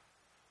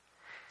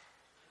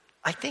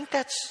 I think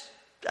that's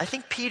I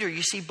think Peter,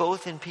 you see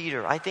both in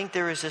Peter. I think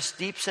there is this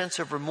deep sense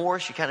of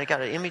remorse. You kind of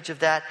got an image of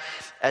that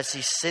as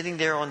he's sitting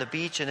there on the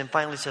beach and then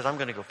finally says, I'm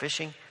going to go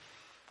fishing.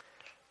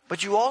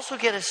 But you also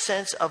get a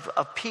sense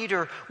of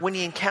Peter when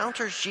he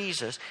encounters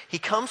Jesus. He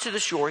comes to the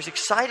shore. He's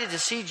excited to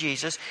see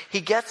Jesus. He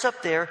gets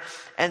up there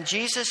and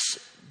Jesus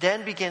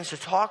then begins to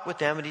talk with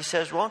them. And he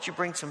says, why don't you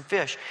bring some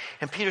fish?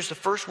 And Peter's the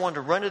first one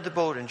to run to the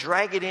boat and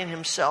drag it in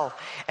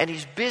himself. And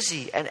he's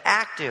busy and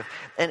active.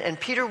 And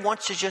Peter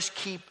wants to just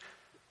keep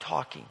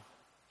talking,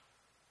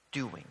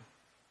 doing.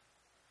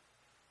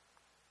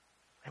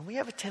 And we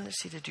have a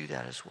tendency to do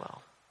that as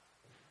well.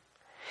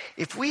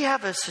 If we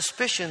have a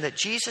suspicion that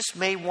Jesus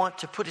may want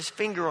to put his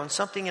finger on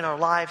something in our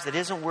lives that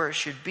isn't where it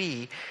should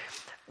be,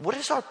 what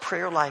does our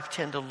prayer life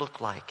tend to look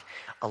like?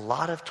 A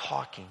lot of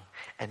talking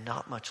and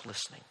not much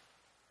listening.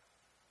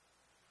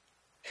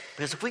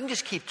 Because if we can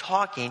just keep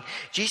talking,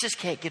 Jesus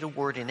can't get a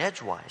word in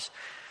edgewise.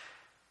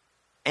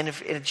 And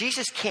if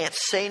Jesus can't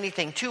say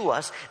anything to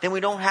us, then we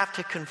don't have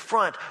to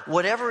confront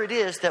whatever it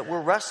is that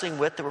we're wrestling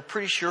with that we're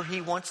pretty sure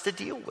he wants to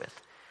deal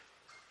with.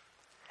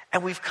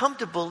 And we've come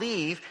to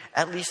believe,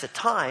 at least at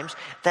times,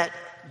 that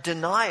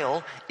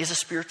denial is a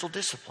spiritual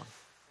discipline.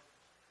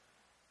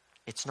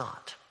 It's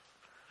not.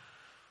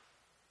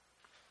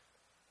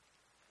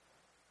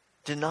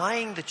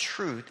 Denying the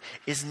truth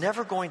is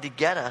never going to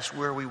get us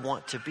where we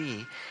want to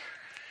be.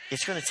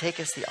 It's going to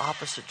take us the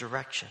opposite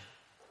direction.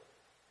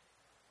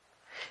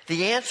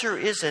 The answer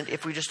isn't,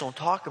 if we just don't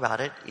talk about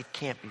it, it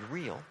can't be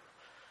real.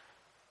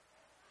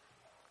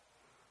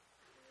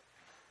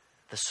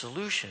 The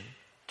solution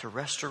to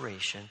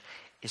restoration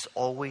is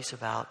always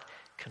about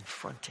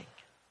confronting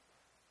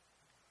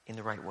in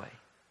the right way.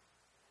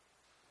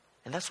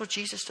 And that's what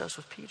Jesus does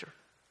with Peter.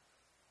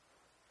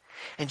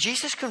 And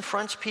Jesus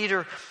confronts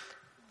Peter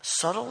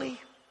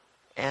subtly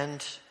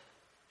and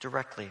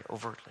directly,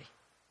 overtly.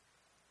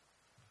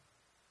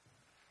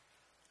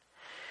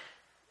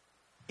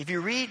 If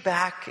you read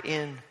back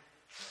in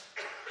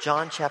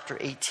John chapter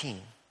 18,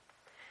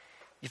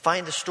 you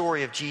find the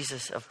story of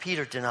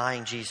Peter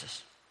denying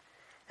Jesus.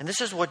 And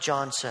this is what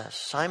John says.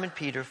 Simon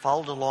Peter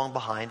followed along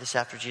behind this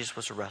after Jesus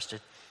was arrested,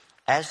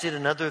 as did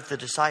another of the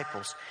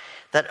disciples.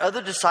 That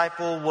other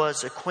disciple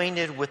was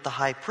acquainted with the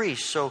high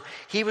priest, so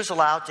he was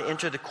allowed to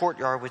enter the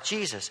courtyard with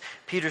Jesus.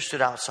 Peter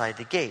stood outside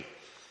the gate.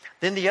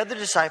 Then the other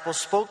disciple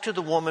spoke to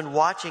the woman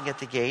watching at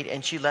the gate,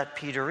 and she let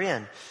Peter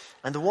in.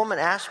 And the woman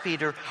asked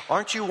Peter,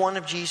 aren't you one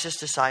of Jesus'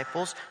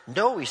 disciples?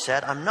 No, he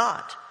said, I'm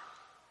not.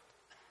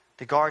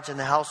 The guards and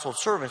the household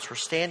servants were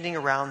standing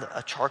around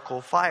a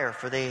charcoal fire,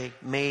 for they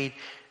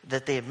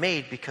had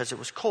made because it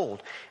was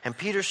cold. And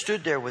Peter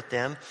stood there with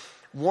them,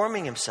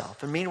 warming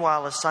himself. And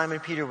meanwhile, as Simon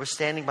Peter was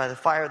standing by the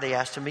fire, they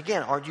asked him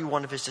again, aren't you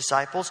one of his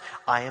disciples?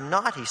 I am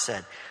not, he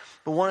said.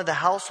 But one of the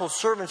household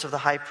servants of the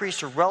high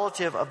priest, a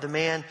relative of the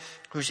man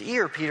whose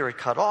ear Peter had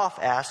cut off,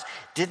 asked,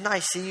 didn't I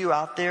see you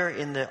out there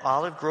in the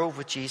olive grove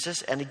with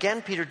Jesus? And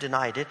again Peter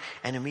denied it,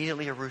 and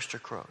immediately a rooster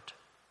crowed.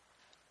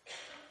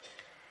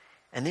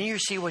 And then you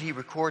see what he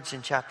records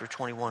in chapter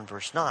 21,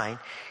 verse 9.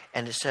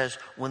 And it says,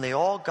 when they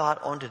all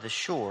got onto the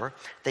shore,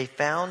 they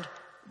found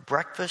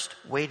breakfast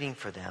waiting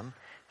for them,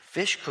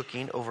 fish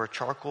cooking over a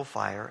charcoal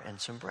fire, and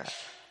some bread.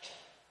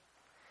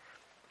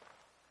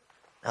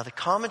 Now, the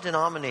common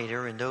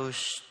denominator in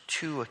those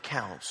two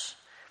accounts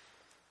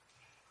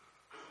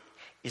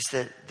is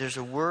that there's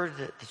a word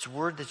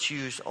that's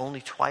used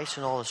only twice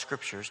in all the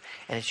scriptures,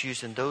 and it's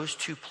used in those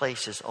two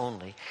places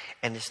only,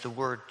 and it's the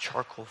word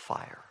charcoal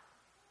fire.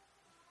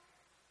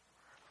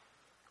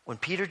 When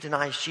Peter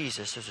denies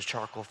Jesus, there's a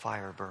charcoal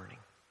fire burning.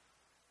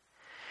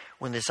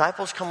 When the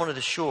disciples come onto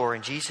the shore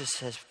and Jesus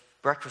has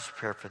breakfast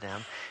prepared for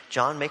them,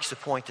 John makes the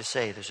point to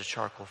say there's a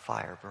charcoal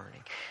fire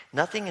burning.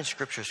 Nothing in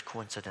Scripture is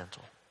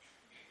coincidental.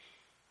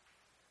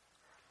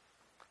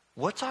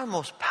 What's our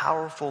most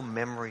powerful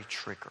memory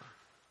trigger?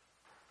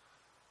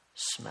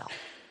 Smell.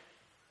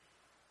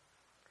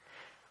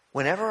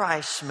 Whenever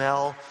I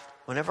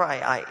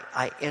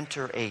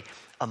enter a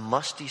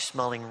musty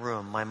smelling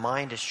room, my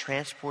mind is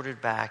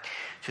transported back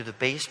to the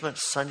basement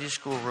Sunday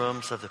school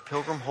rooms of the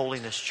Pilgrim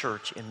Holiness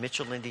Church in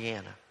Mitchell,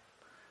 Indiana.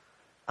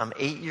 I'm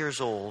 8 years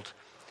old,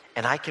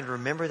 and I can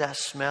remember that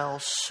smell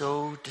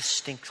so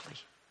distinctly.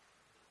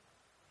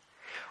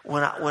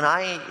 When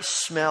I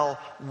smell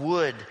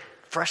wood,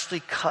 freshly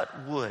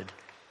cut wood,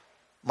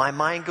 my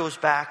mind goes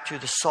back to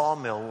the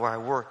sawmill where I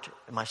worked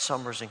in my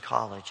summers in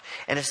college.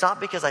 And it's not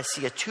because I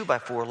see a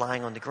 2x4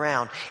 lying on the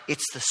ground.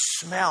 It's the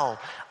smell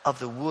of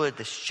the wood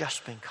that's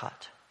just been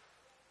cut.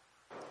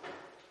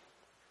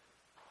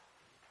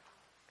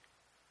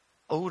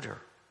 Odor,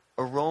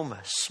 aroma,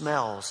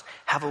 smells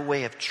have a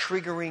way of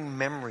triggering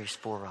memories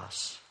for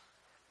us.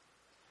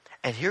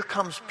 And here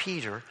comes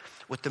Peter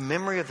with the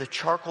memory of the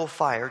charcoal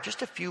fire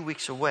just a few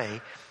weeks away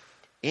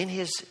in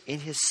his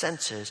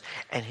senses,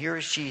 and here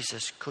is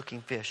Jesus cooking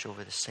fish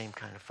over the same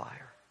kind of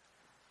fire.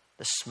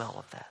 The smell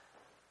of that.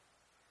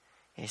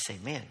 And you say,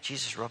 man,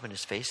 Jesus rubbing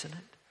his face in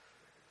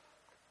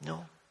it?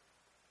 No.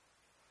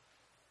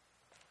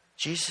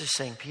 Jesus is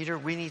saying, Peter,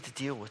 we need to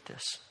deal with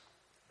this.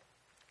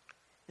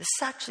 This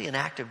is actually an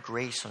act of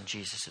grace on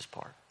Jesus'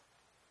 part.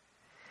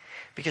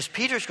 Because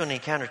Peter's going to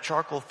encounter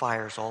charcoal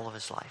fires all of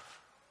his life.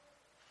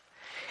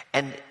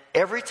 And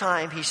every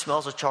time he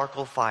smells a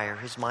charcoal fire,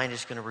 his mind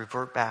is going to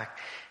revert back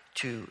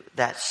to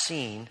that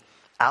scene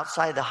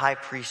outside the high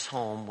priest's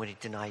home when he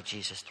denied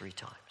Jesus 3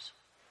 times.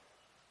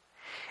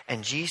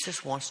 And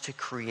Jesus wants to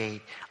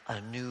create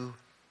a new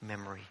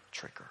memory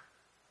trigger.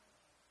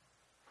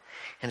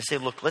 And to say,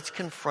 look, let's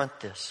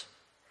confront this.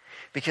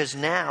 Because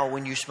now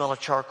when you smell a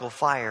charcoal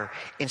fire,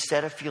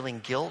 instead of feeling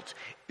guilt,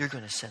 you're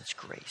going to sense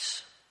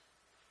grace.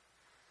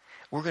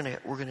 We're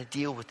going to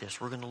deal with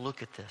this. We're going to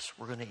look at this.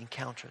 We're going to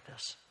encounter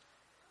this.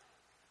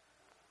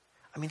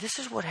 I mean, this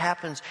is what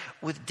happens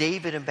with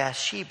David and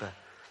Bathsheba.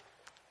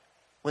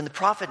 When the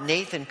prophet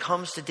Nathan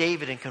comes to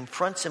David and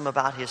confronts him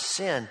about his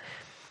sin,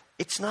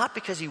 it's not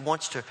because he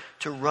wants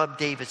to rub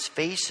David's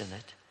face in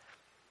it.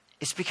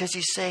 It's because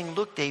he's saying,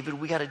 look, David,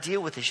 we got to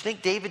deal with this. You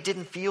think David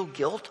didn't feel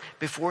guilt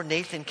before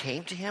Nathan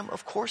came to him?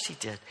 Of course he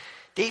did.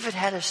 David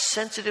had a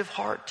sensitive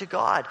heart to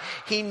God.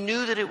 He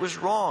knew that it was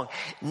wrong.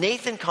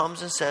 Nathan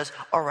comes and says,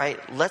 all right,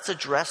 let's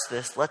address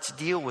this. Let's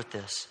deal with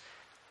this.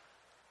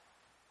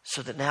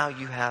 So that now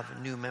you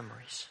have new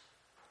memories.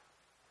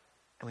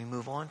 And we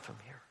move on from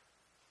here.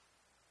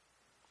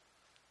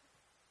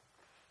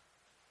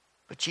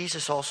 But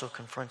Jesus also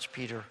confronts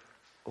Peter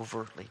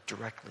overtly,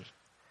 directly.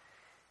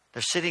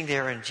 They're sitting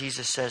there and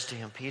Jesus says to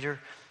him, Peter,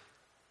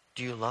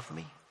 do you love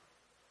me?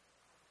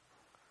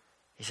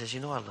 He says, you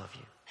know I love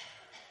you.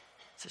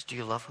 He says, do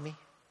you love me?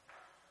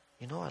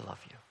 You know I love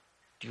you.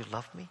 Do you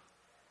love me?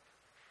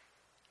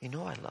 You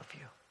know I love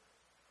you.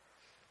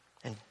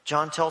 And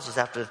John tells us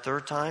after the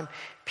 3rd time,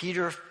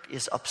 Peter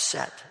is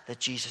upset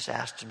that Jesus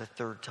asked him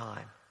the 3rd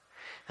time.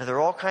 Now there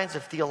are all kinds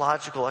of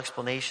theological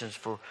explanations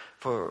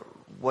for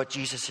what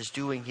Jesus is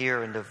doing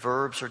here, and the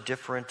verbs are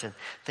different and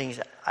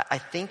things. I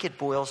think it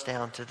boils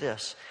down to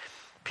this.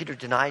 Peter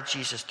denied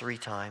Jesus 3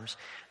 times,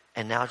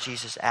 and now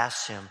Jesus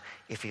asks him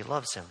if he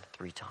loves him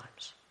 3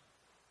 times.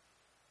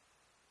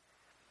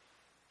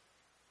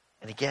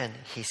 And again,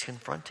 he's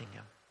confronting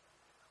him.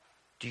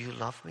 Do you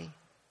love me?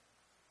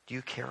 Do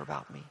you care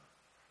about me?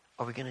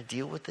 Are we going to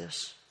deal with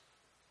this?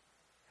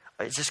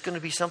 Is this going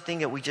to be something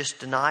that we just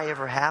deny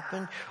ever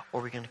happened,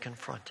 or are we going to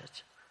confront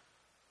it?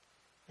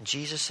 And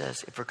Jesus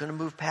says, if we're going to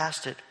move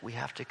past it, we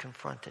have to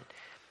confront it.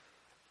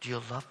 Do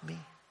you love me?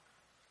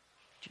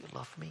 Do you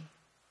love me?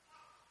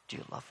 Do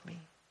you love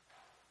me?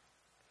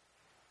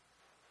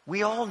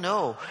 We all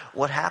know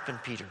what happened,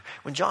 Peter.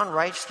 When John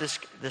writes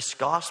this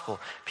gospel,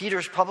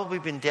 Peter's probably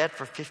been dead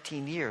for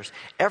 15 years.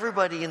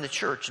 Everybody in the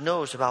church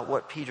knows about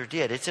what Peter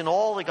did. It's in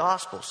all the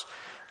gospels.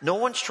 No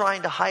one's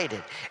trying to hide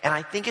it. And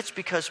I think it's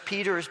because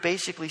Peter is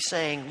basically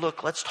saying,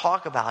 look, let's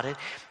talk about it,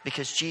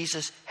 because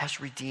Jesus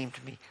has redeemed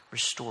me,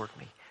 restored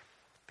me,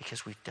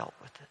 because we've dealt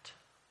with it.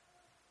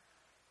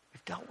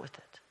 We've dealt with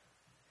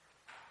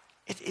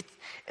it.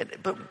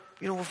 But,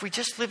 you know, if we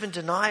just live in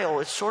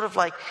denial, it's sort of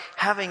like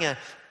having an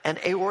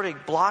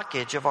aortic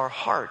blockage of our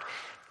heart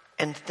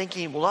and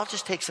thinking, well, I'll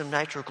just take some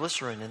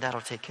nitroglycerin and that'll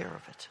take care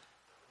of it.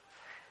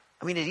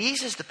 I mean, it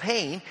eases the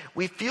pain.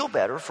 We feel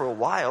better for a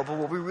while, but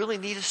what we really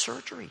need is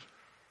surgery.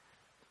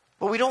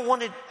 But we don't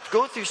want to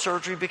go through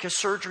surgery because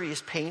surgery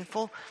is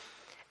painful,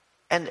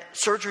 and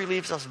surgery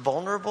leaves us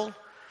vulnerable,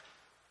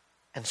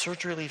 and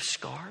surgery leaves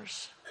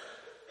scars.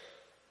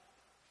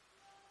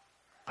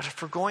 But if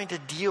we're going to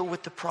deal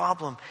with the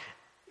problem,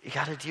 you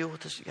got to deal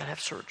with this. You got to have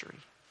surgery.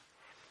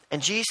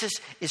 And Jesus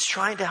is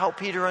trying to help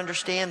Peter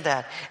understand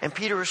that. And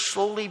Peter is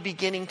slowly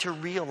beginning to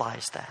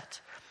realize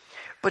that.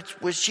 But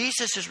as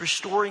Jesus is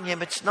restoring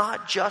him, it's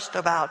not just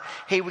about,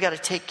 hey, we got to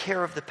take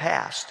care of the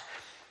past.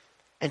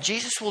 And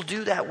Jesus will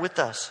do that with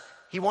us.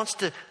 He wants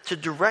to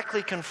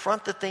directly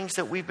confront the things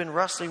that we've been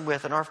wrestling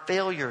with and our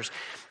failures.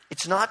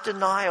 It's not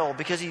denial,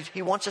 because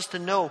he wants us to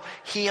know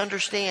he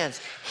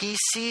understands. He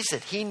sees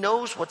it. He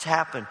knows what's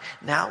happened.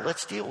 Now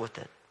let's deal with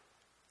it.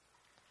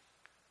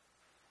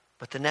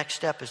 But the next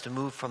step is to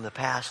move from the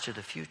past to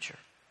the future.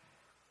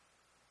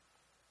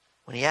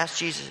 When he asked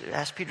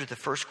Peter the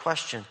first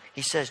question,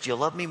 he says, do you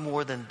love me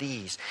more than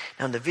these?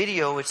 Now in the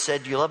video it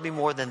said, do you love me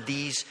more than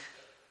these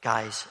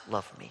guys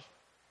love me?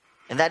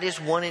 And that is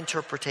one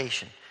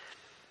interpretation.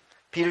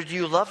 Peter, do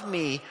you love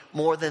me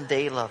more than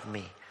they love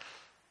me?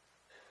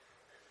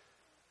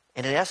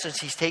 And in essence,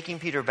 he's taking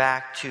Peter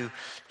back to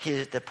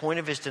the point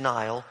of his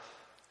denial.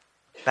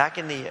 Back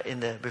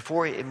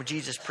when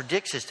Jesus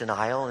predicts his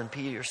denial, and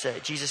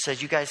Jesus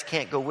says, you guys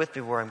can't go with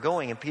me where I'm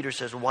going. And Peter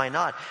says, well, why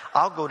not?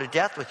 I'll go to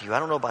death with you. I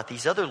don't know about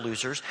these other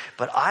losers,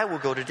 but I will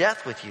go to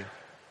death with you.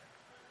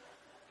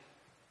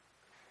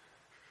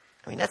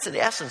 I mean, that's in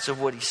essence of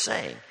what he's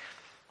saying.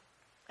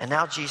 And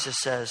now Jesus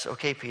says,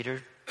 okay,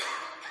 Peter,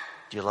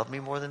 do you love me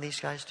more than these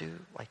guys do,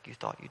 like you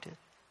thought you did?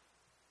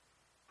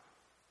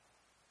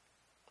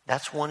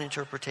 That's one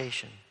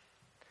interpretation.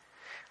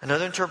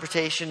 Another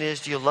interpretation is,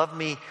 do you love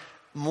me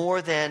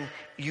more than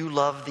you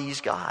love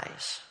these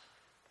guys?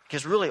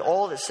 Because really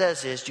all it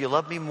says is, do you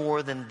love me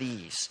more than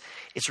these?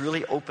 It's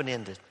really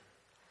open-ended.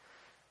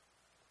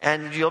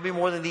 And you love me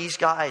more than these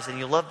guys, and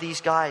you love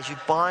these guys. You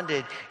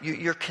bonded.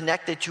 You're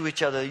connected to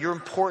each other. You're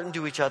important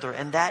to each other,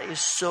 and that is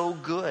so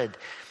good.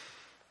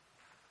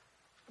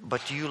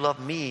 But do you love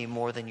me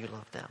more than you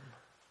love them?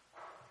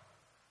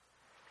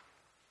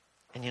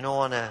 And you know,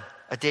 on a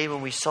day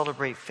when we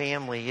celebrate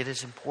family, it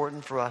is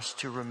important for us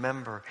to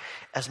remember,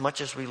 as much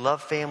as we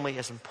love family,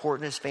 as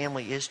important as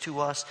family is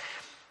to us,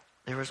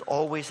 there is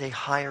always a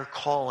higher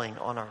calling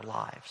on our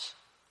lives.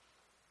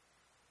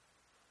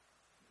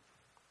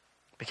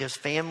 Because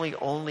family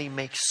only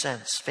makes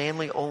sense.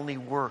 Family only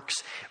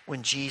works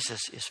when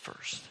Jesus is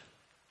first.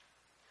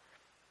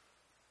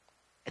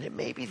 And it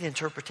may be the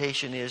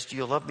interpretation is, do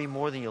you love me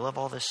more than you love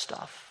all this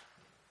stuff?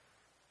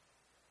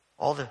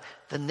 All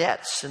the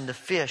nets and the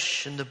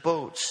fish and the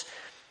boats.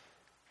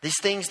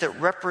 These things that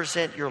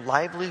represent your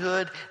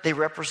livelihood, they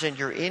represent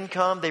your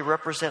income, they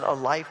represent a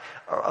life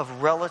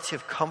of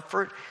relative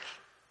comfort.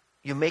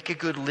 You make a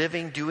good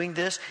living doing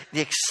this.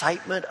 The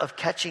excitement of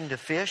catching the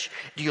fish.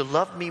 Do you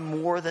love me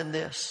more than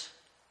this?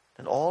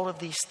 Than all of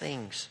these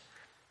things?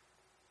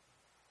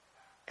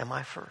 Am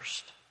I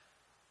first?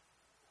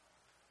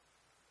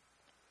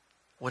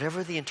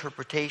 Whatever the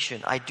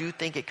interpretation, I do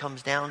think it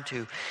comes down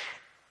to,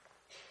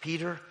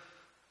 Peter,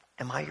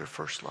 am I your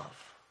first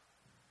love?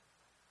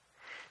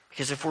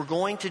 Because if we're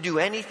going to do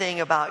anything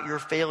about your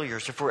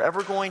failures, if we're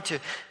ever going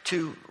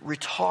to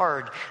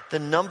retard the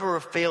number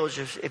of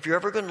failures, if you're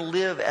ever going to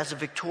live as a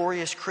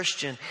victorious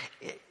Christian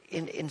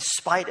in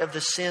spite of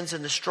the sins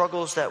and the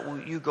struggles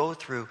that you go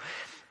through,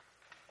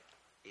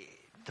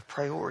 the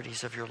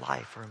priorities of your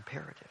life are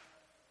imperative.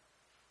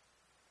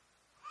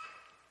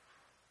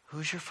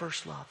 Who's your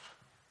first love?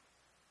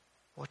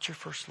 What's your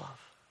first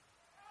love?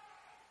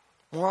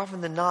 More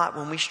often than not,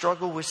 when we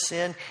struggle with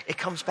sin, it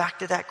comes back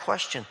to that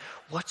question.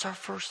 What's our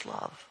first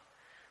love?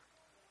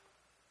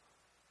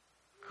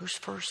 Who's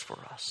first for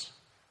us?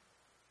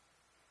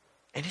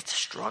 And it's a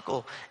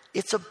struggle.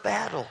 It's a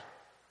battle.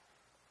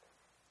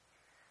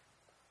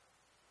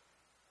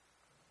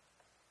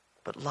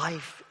 But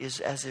life is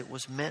as it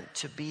was meant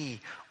to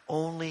be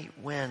only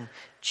when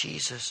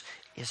Jesus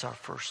is our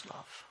first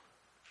love.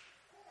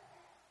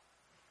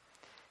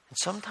 And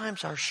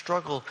sometimes our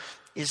struggle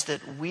is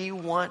that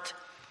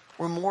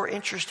we're more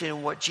interested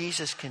in what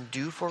Jesus can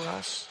do for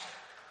us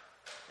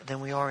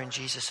than we are in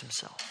Jesus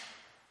himself.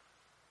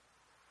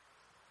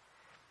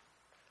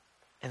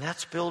 And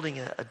that's building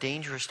a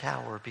dangerous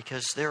tower,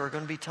 because there are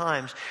going to be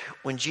times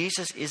when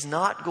Jesus is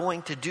not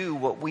going to do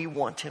what we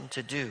want him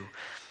to do.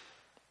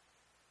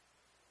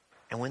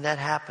 And when that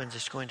happens,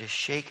 it's going to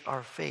shake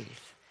our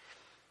faith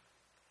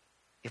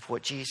if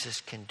what Jesus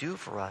can do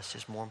for us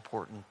is more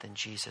important than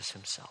Jesus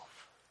himself.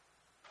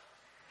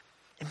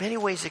 In many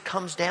ways, it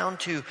comes down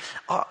to,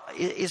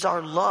 is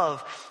our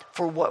love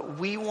for what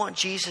we want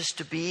Jesus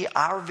to be,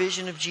 our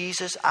vision of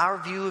Jesus, our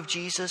view of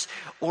Jesus,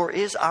 or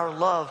is our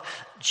love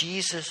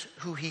Jesus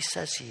who he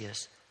says he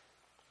is,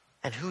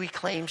 and who he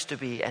claims to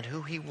be, and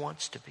who he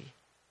wants to be?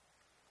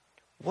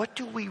 What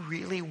do we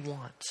really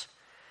want?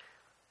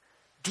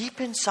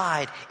 Deep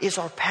inside is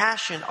our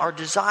passion, our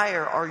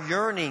desire, our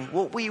yearning,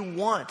 what we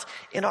want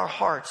in our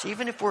hearts.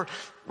 Even if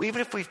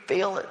we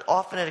fail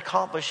often at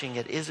accomplishing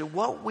it, is it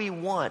what we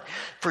want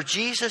for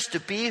Jesus to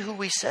be who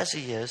he says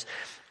he is,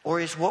 or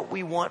is what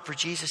we want for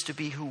Jesus to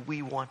be who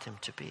we want him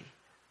to be?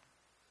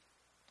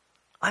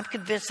 I'm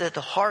convinced that at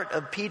the heart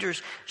of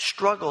Peter's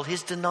struggle,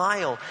 his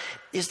denial,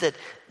 is that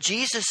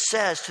Jesus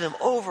says to them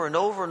over and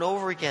over and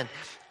over again,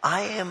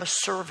 I am a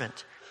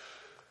servant.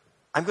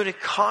 I'm going to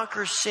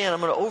conquer sin.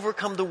 I'm going to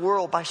overcome the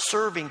world by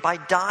serving, by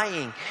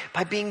dying,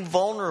 by being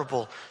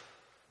vulnerable,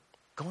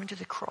 going to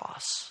the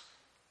cross.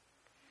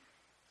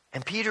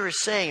 And Peter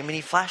is saying,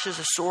 he flashes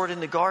a sword in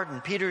the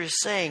garden. Peter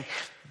is saying,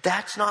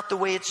 that's not the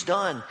way it's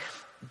done.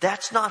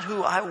 That's not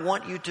who I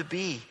want you to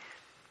be.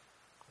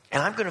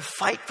 And I'm going to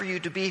fight for you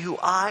to be who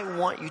I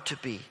want you to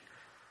be.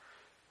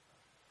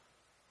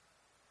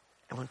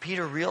 And when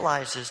Peter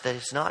realizes that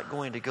it's not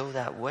going to go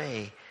that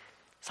way,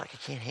 it's like, I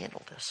can't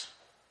handle this.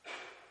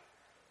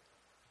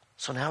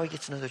 So now he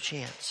gets another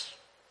chance.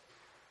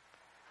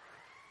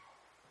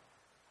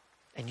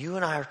 And you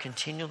and I are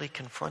continually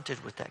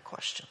confronted with that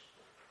question.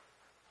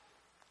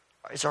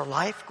 Is our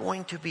life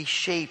going to be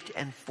shaped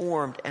and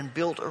formed and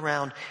built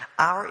around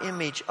our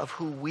image of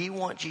who we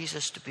want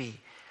Jesus to be,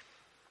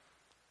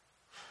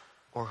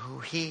 or who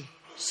he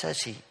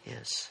says he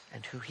is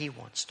and who he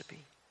wants to be?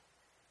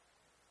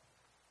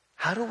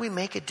 How do we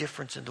make a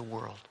difference in the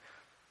world?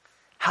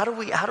 How do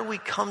we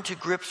come to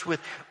grips with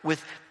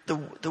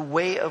the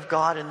way of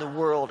God in the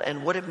world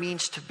and what it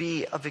means to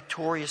be a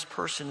victorious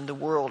person in the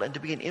world and to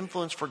be an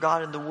influence for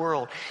God in the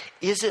world?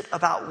 Is it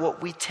about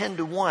what we tend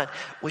to want,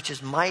 which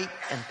is might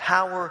and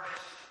power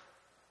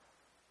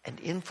and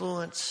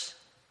influence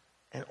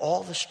and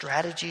all the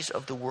strategies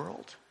of the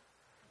world?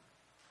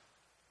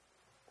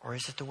 Or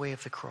is it the way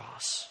of the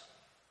cross,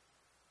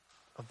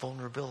 of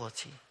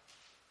vulnerability,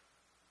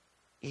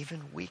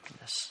 even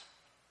weakness?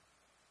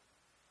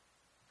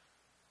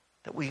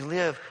 That we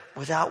live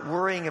without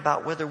worrying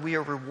about whether we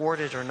are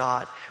rewarded or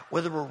not,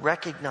 whether we're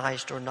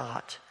recognized or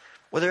not,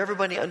 whether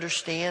everybody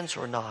understands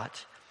or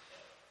not,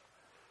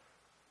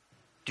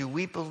 do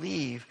we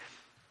believe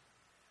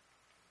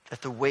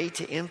that the way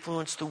to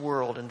influence the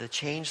world and to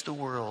change the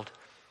world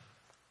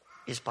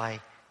is by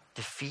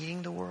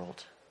defeating the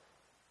world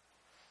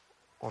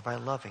or by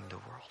loving the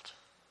world?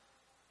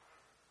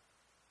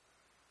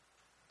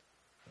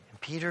 And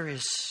Peter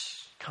is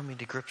coming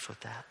to grips with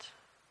that.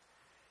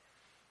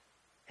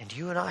 And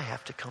you and I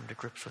have to come to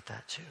grips with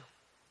that too.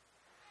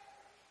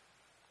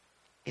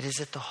 It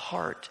is at the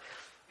heart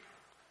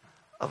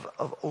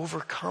of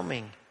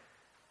overcoming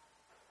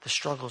the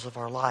struggles of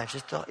our lives.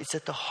 It's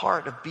at the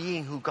heart of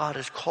being who God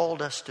has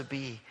called us to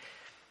be.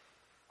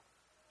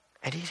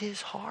 And it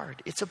is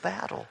hard. It's a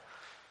battle.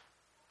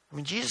 I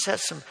mean, Jesus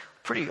has some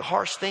pretty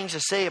harsh things to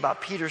say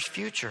about Peter's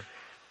future.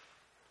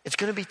 It's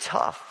going to be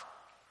tough.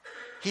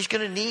 He's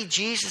going to need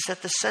Jesus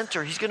at the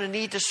center. He's going to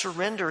need to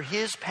surrender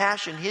his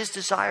passion, his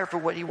desire for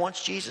what he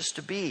wants Jesus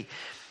to be.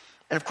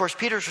 And of course,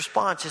 Peter's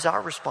response is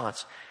our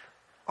response.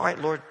 All right,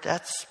 Lord,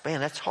 that's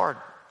hard.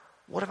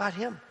 What about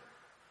him?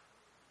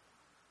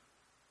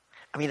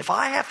 I mean, if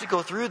I have to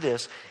go through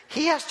this,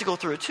 he has to go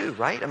through it too,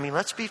 right? I mean,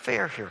 let's be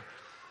fair here.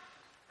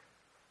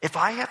 If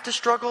I have to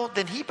struggle,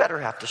 then he better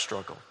have to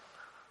struggle.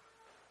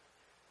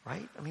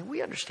 Right? I mean,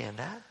 we understand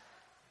that.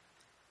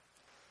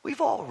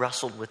 We've all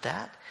wrestled with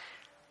that.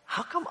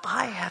 How come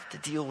I have to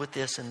deal with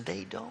this and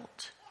they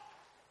don't?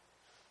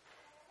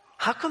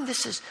 How come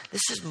this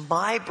is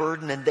my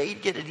burden and they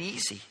get it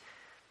easy?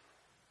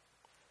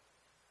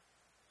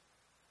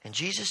 And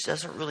Jesus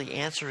doesn't really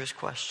answer his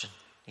question.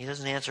 He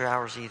doesn't answer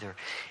ours either.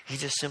 He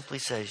just simply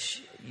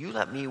says, you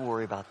let me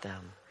worry about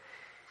them.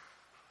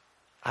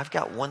 I've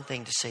got one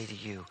thing to say to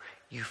you.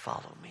 You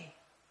follow me.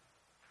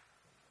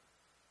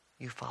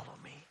 You follow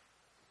me.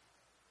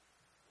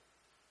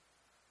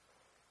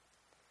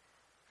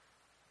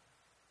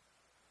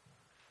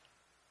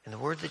 And the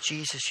word that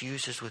Jesus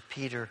uses with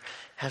Peter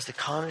has the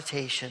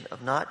connotation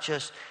of not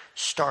just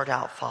start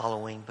out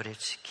following, but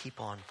it's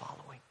keep on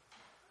following.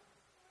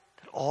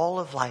 That all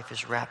of life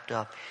is wrapped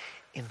up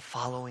in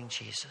following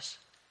Jesus.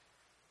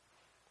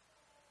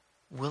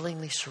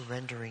 Willingly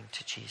surrendering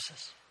to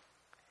Jesus.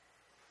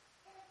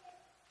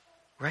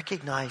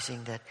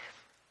 Recognizing that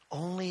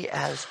only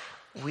as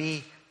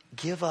we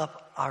give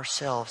up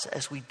ourselves,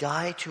 as we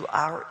die to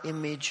our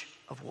image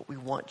of what we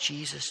want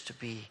Jesus to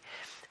be,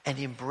 and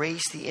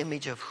embrace the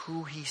image of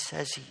who he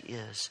says he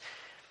is,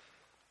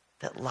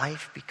 that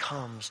life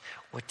becomes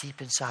what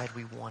deep inside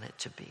we want it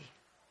to be.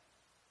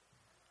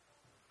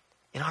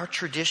 In our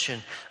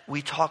tradition,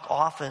 we talk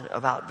often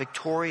about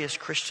victorious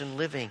Christian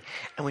living,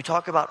 and we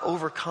talk about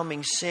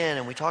overcoming sin,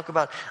 and we talk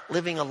about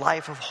living a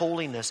life of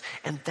holiness,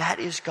 and that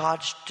is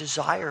God's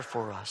desire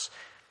for us.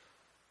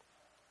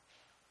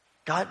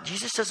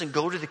 Jesus doesn't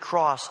go to the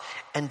cross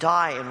and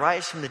die and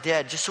rise from the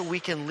dead just so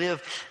we can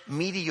live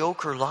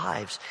mediocre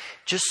lives.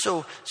 Just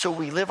so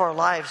we live our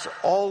lives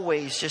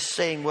always just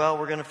saying, well,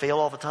 we're going to fail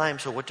all the time,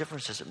 so what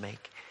difference does it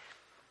make?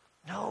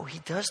 No, he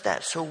does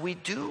that so we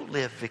do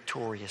live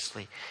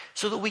victoriously,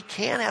 so that we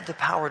can have the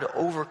power to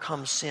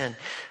overcome sin.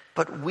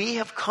 But we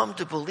have come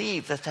to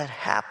believe that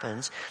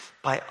happens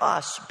by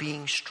us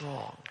being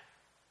strong.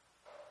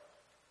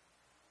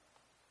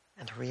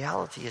 And the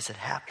reality is it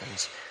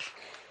happens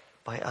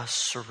by us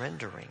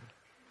surrendering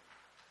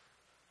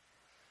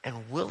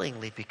and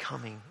willingly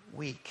becoming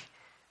weak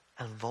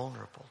and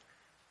vulnerable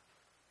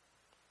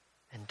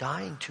and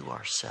dying to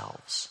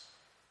ourselves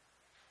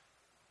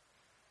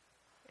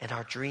and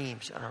our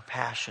dreams and our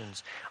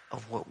passions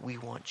of what we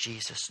want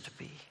Jesus to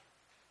be.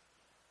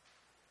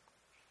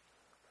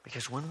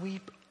 Because when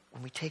we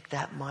take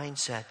that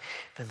mindset,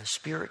 then the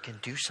Spirit can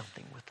do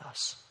something with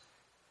us.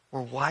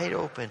 We're wide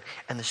open,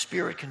 and the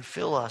Spirit can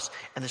fill us,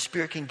 and the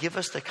Spirit can give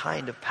us the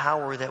kind of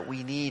power that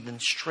we need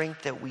and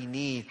strength that we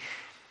need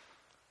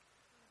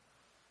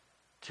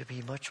to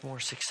be much more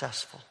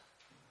successful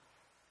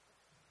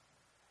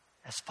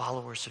as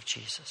followers of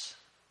Jesus.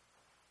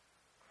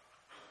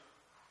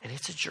 And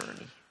it's a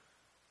journey.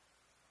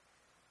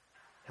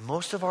 And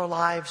most of our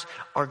lives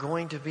are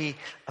going to be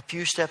a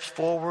few steps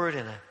forward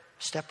and a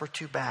step or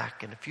two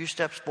back, and a few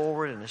steps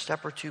forward and a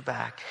step or two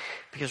back,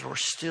 because we're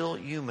still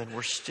human.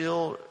 We're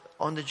still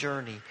on the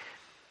journey.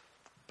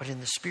 But in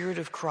the Spirit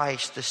of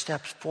Christ, the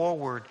steps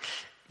forward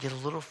get a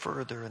little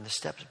further and the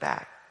steps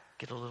back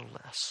get a little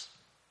less.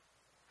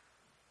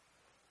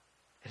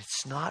 And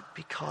it's not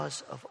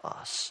because of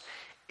us.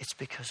 It's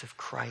because of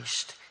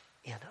Christ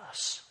in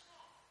us.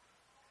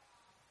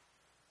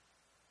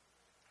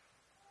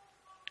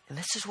 And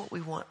this is what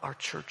we want our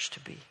church to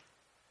be.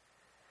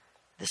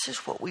 This is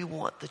what we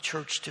want the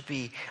church to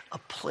be, a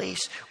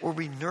place where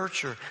we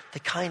nurture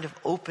the kind of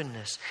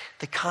openness,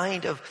 the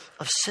kind of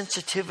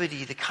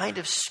sensitivity, the kind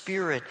of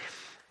spirit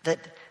that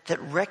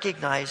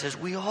recognizes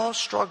we all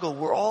struggle,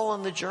 we're all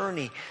on the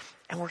journey,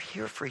 and we're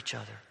here for each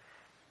other.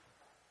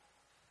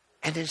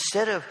 And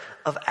instead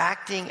of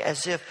acting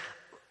as if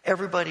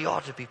everybody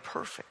ought to be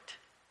perfect,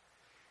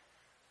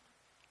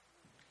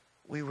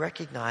 we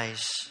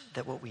recognize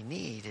that what we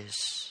need is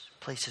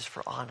places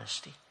for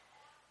honesty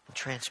and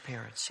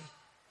transparency.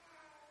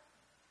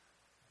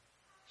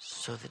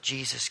 so that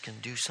Jesus can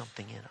do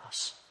something in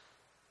us.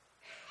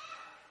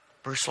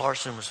 Bruce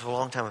Larson was for a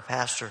long time a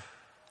pastor,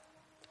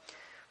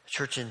 a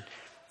church in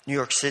New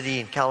York City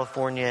and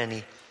California,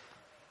 and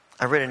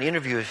I read an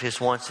interview of his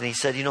once, and he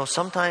said,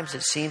 sometimes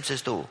it seems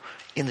as though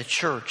in the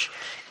church,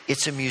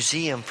 it's a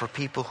museum for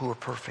people who are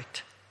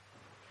perfect.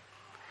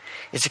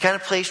 It's the kind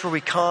of place where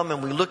we come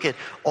and we look at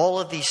all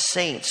of these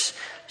saints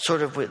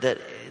sort of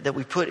that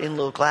we put in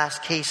little glass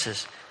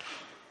cases,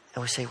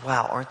 and we say,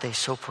 wow, aren't they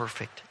so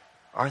perfect?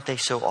 Aren't they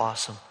so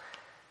awesome?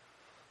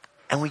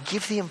 And we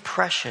give the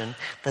impression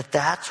that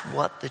that's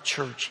what the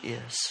church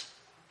is.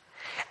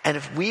 And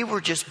if we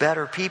were just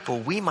better people,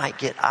 we might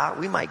get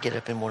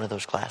up in one of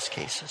those glass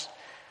cases.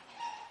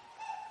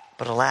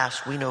 But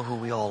alas, we know who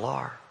we all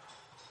are.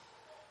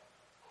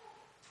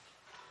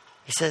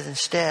 He says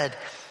instead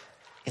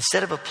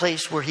of a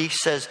place where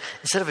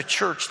instead of a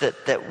church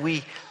that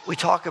we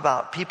talk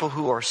about people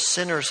who are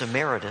sinners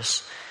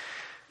emeritus,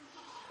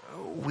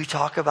 we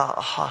talk about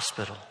a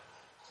hospital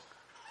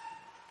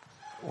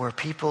where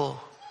people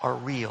are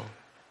real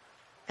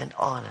and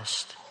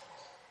honest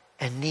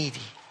and needy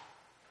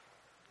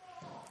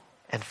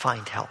and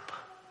find help.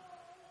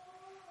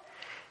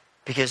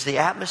 Because the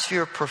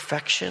atmosphere of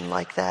perfection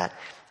like that,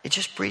 it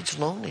just breeds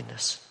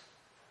loneliness.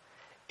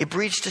 It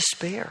breeds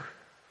despair.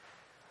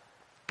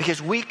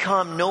 Because we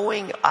come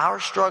knowing our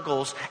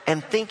struggles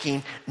and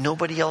thinking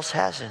nobody else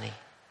has any.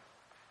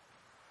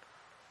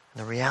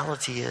 And the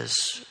reality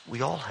is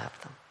we all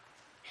have them.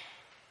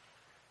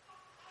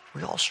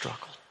 We all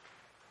struggle.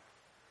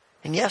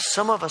 And yes,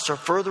 some of us are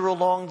further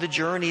along the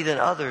journey than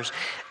others,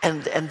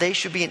 and they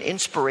should be an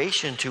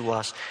inspiration to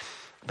us,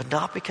 but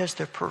not because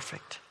they're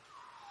perfect,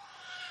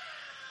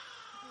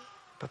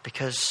 but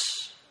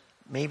because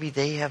maybe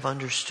they have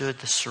understood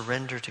the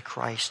surrender to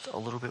Christ a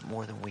little bit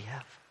more than we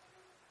have.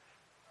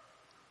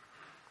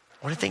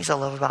 One of the things I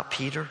love about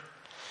Peter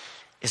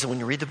is that when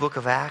you read the book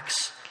of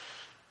Acts,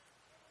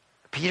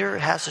 Peter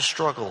has a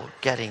struggle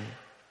getting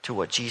to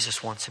what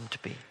Jesus wants him to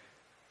be.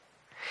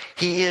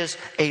 He is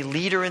a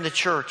leader in the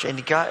church,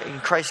 and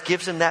Christ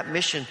gives him that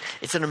mission.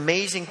 It's an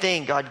amazing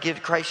thing.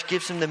 Christ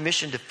gives him the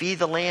mission to feed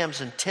the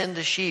lambs and tend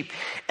the sheep.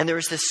 And there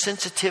is this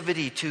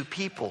sensitivity to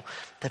people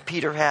that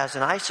Peter has.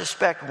 And I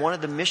suspect one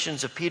of the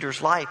missions of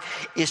Peter's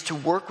life is to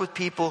work with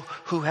people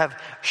who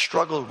have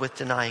struggled with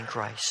denying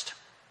Christ.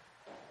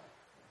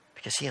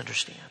 Because he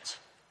understands.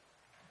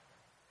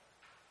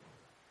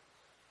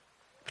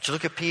 But you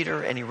look at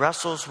Peter, and he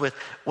wrestles with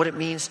what it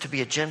means to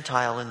be a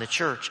Gentile in the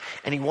church.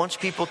 And he wants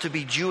people to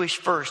be Jewish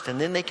first, and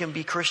then they can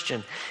be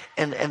Christian.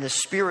 And the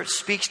Spirit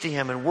speaks to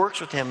him and works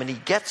with him, and he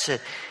gets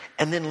it.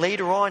 And then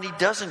later on, he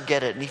doesn't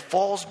get it, and he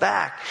falls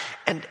back.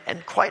 And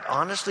quite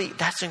honestly,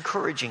 that's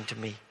encouraging to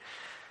me.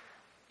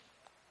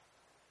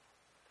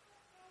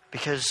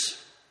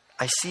 Because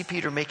I see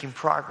Peter making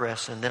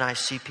progress, and then I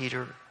see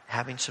Peter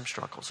having some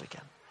struggles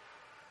again.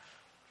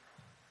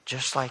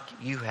 Just like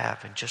you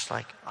have, and just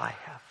like I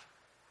have.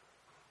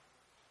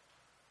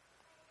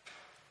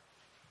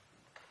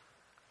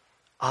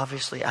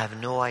 Obviously, I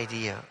have no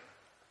idea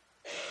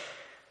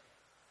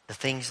the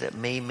things that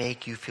may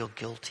make you feel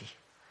guilty,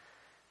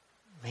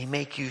 may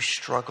make you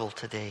struggle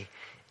today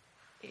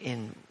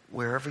in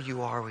wherever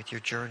you are with your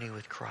journey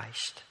with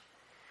Christ.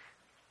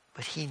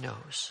 But He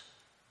knows.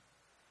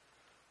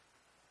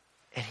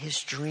 And His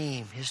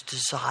dream, His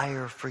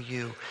desire for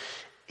you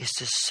is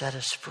to set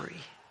us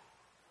free.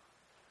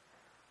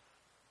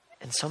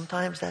 And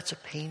sometimes that's a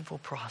painful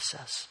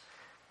process.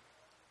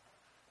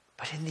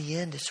 But in the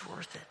end, it's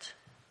worth it.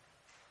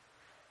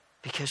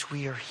 Because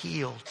we are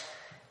healed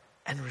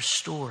and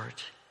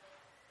restored.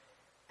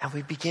 And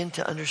we begin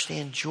to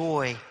understand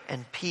joy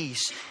and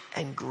peace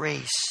and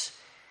grace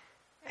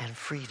and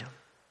freedom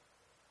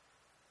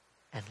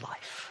and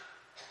life.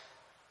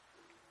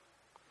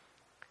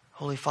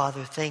 Holy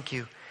Father, thank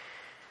you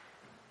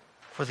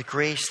for the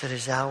grace that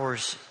is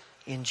ours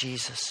in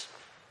Jesus.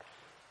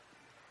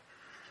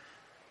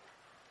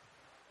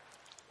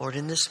 Lord,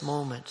 in this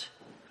moment,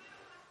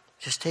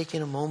 just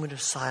taking a moment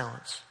of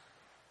silence.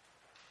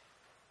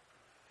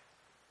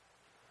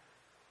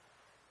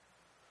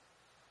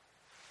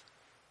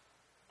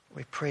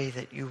 We pray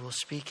that you will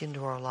speak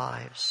into our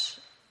lives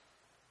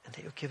and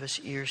that you'll give us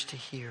ears to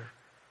hear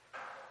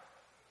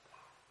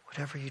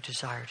whatever you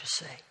desire to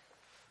say.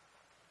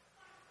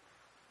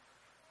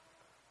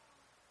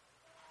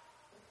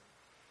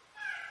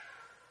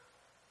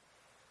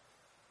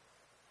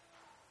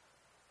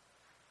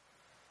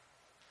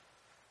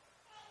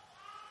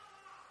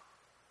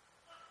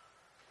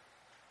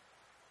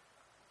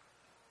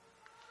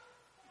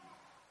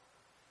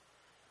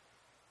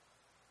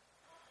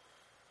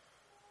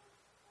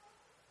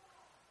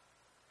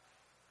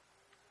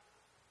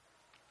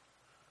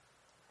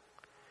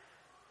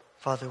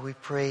 Father, we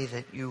pray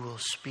that you will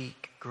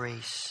speak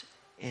grace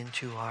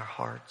into our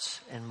hearts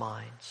and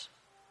minds.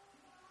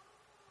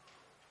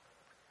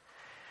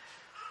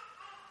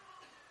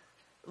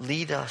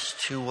 Lead us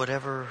to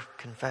whatever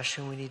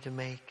confession we need to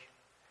make.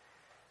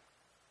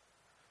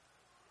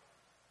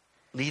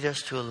 Lead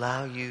us to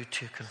allow you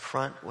to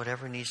confront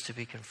whatever needs to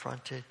be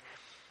confronted.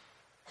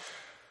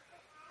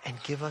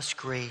 and give us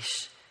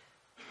grace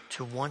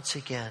to once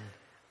again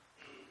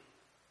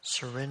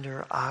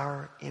surrender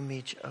our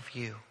image of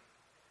you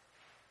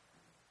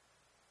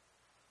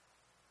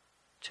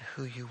to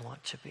who you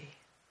want to be.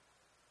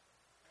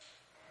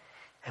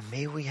 And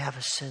may we have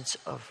a sense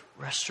of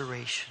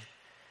restoration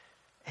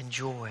and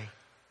joy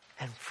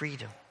and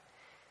freedom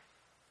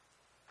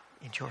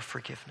in your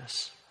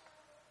forgiveness.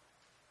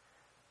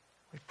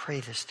 We pray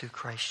this through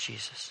Christ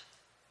Jesus.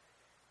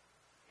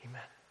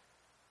 Amen.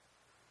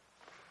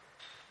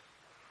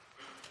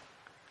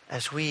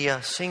 As we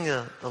sing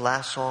the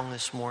last song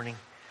this morning,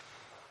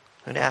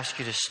 I'm going to ask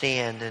you to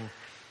stand. And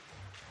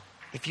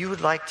if you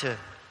would like to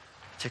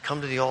come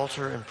to the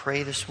altar and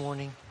pray this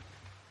morning,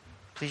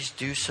 please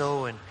do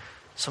so. And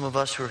some of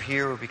us who are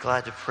here will be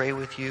glad to pray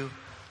with you.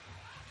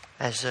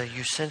 As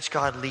you sense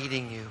God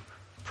leading you,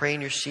 pray in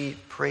your seat,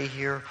 pray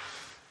here.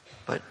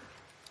 But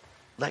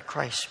let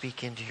Christ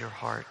speak into your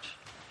heart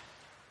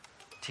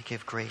to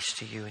give grace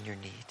to you in your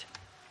need.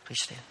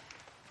 Please stand.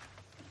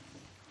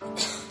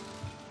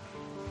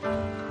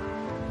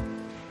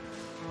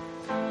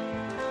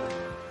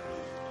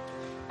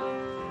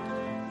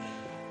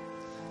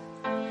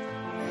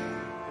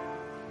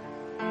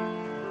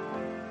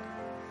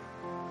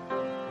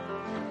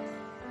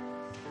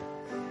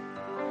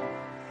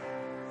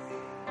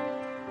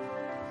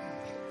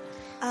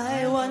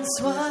 I once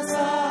was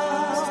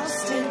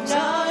lost in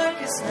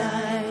darkest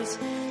night,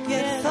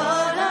 yet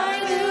thought I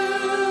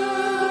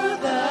knew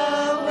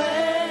the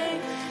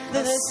way.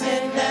 The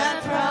sin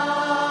that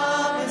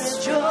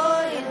promised joy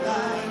and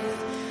life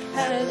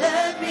had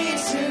led me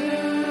to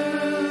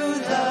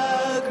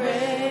the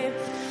grave.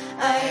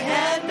 I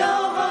had no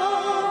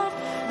hope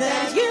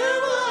that you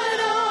would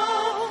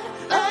own.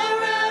 I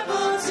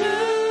rebelled to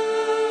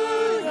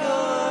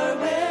your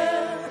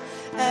will,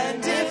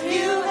 and if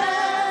you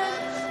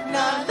had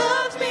not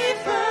loved me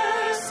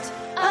first,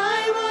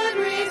 I would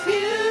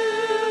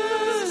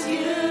refuse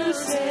you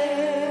still.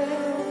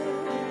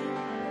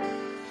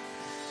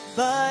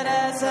 But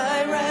as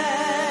I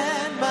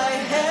ran my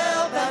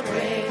hell-bound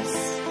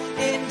race,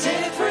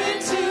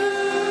 indifferent to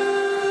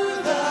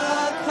the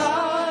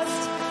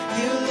cost,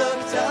 you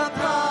looked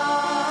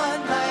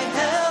upon my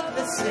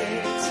helpless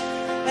state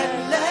and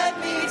led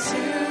me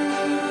to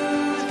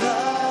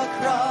the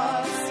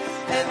cross,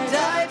 and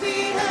I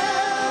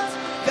beheld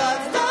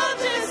God's love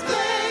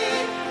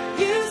displayed.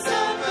 You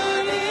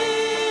suffered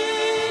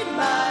in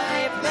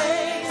my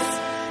place.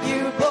 You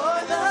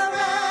bore the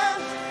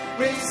wrath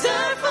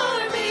reserved for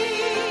me.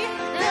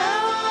 Now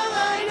all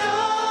I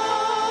know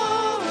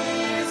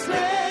is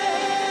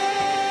grace.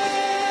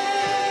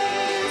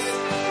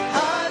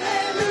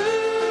 Hallelujah.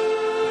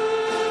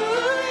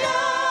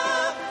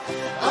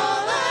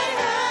 All I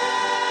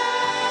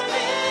have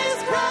is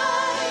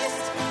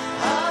Christ.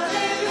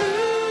 Hallelujah.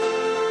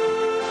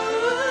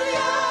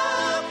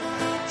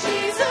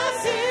 Jesus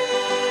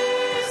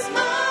is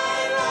my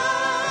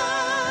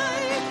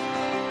life.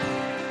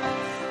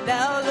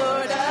 Now,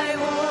 Lord, I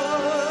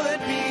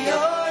would be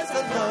yours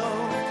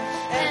alone,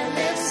 and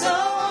if so,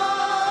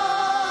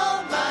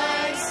 all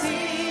might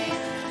see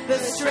the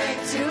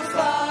strength to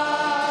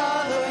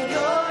follow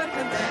your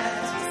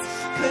commands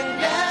could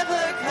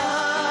never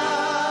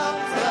come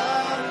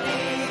from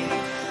me.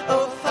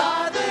 Oh,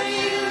 Father,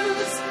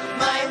 use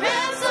my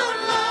ransom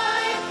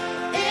life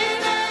in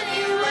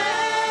any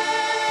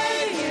way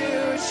you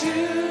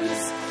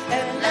choose,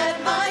 and let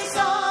my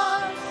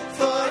song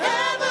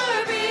forever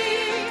be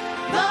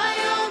my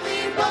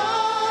only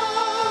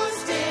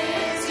boast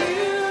is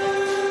you.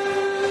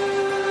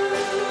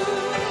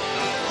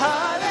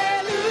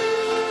 Hallelujah.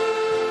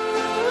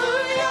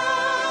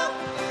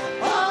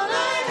 All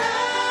I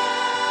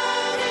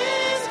have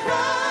is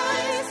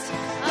Christ.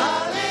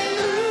 Hallelujah.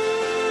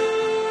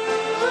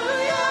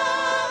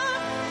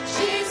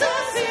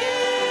 Jesus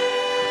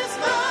is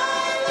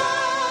my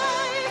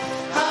life.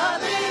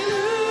 Hallelujah.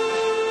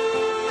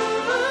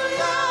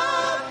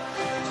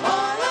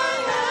 All I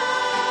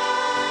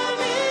have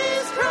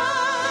is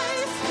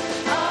Christ.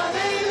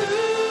 Hallelujah.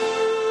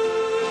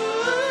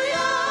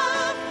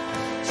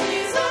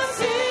 Jesus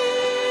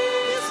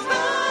is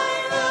my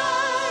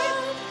life.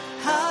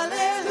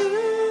 Hallelujah.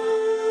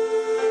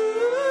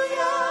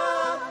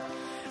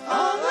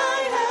 All I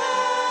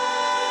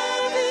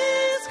have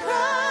is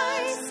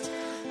Christ.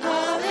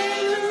 Hallelujah.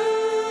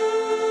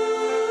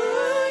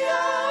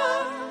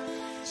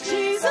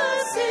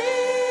 Jesus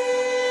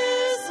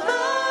is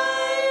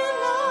my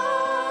life.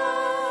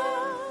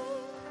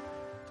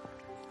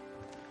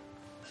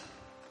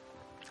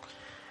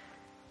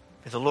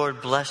 May the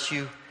Lord bless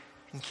you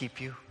and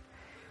keep you.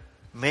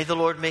 May the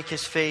Lord make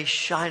his face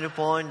shine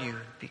upon you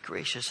and be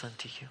gracious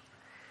unto you.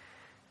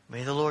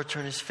 May the Lord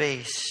turn his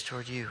face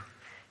toward you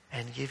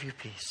and give you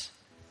peace.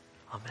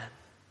 Amen.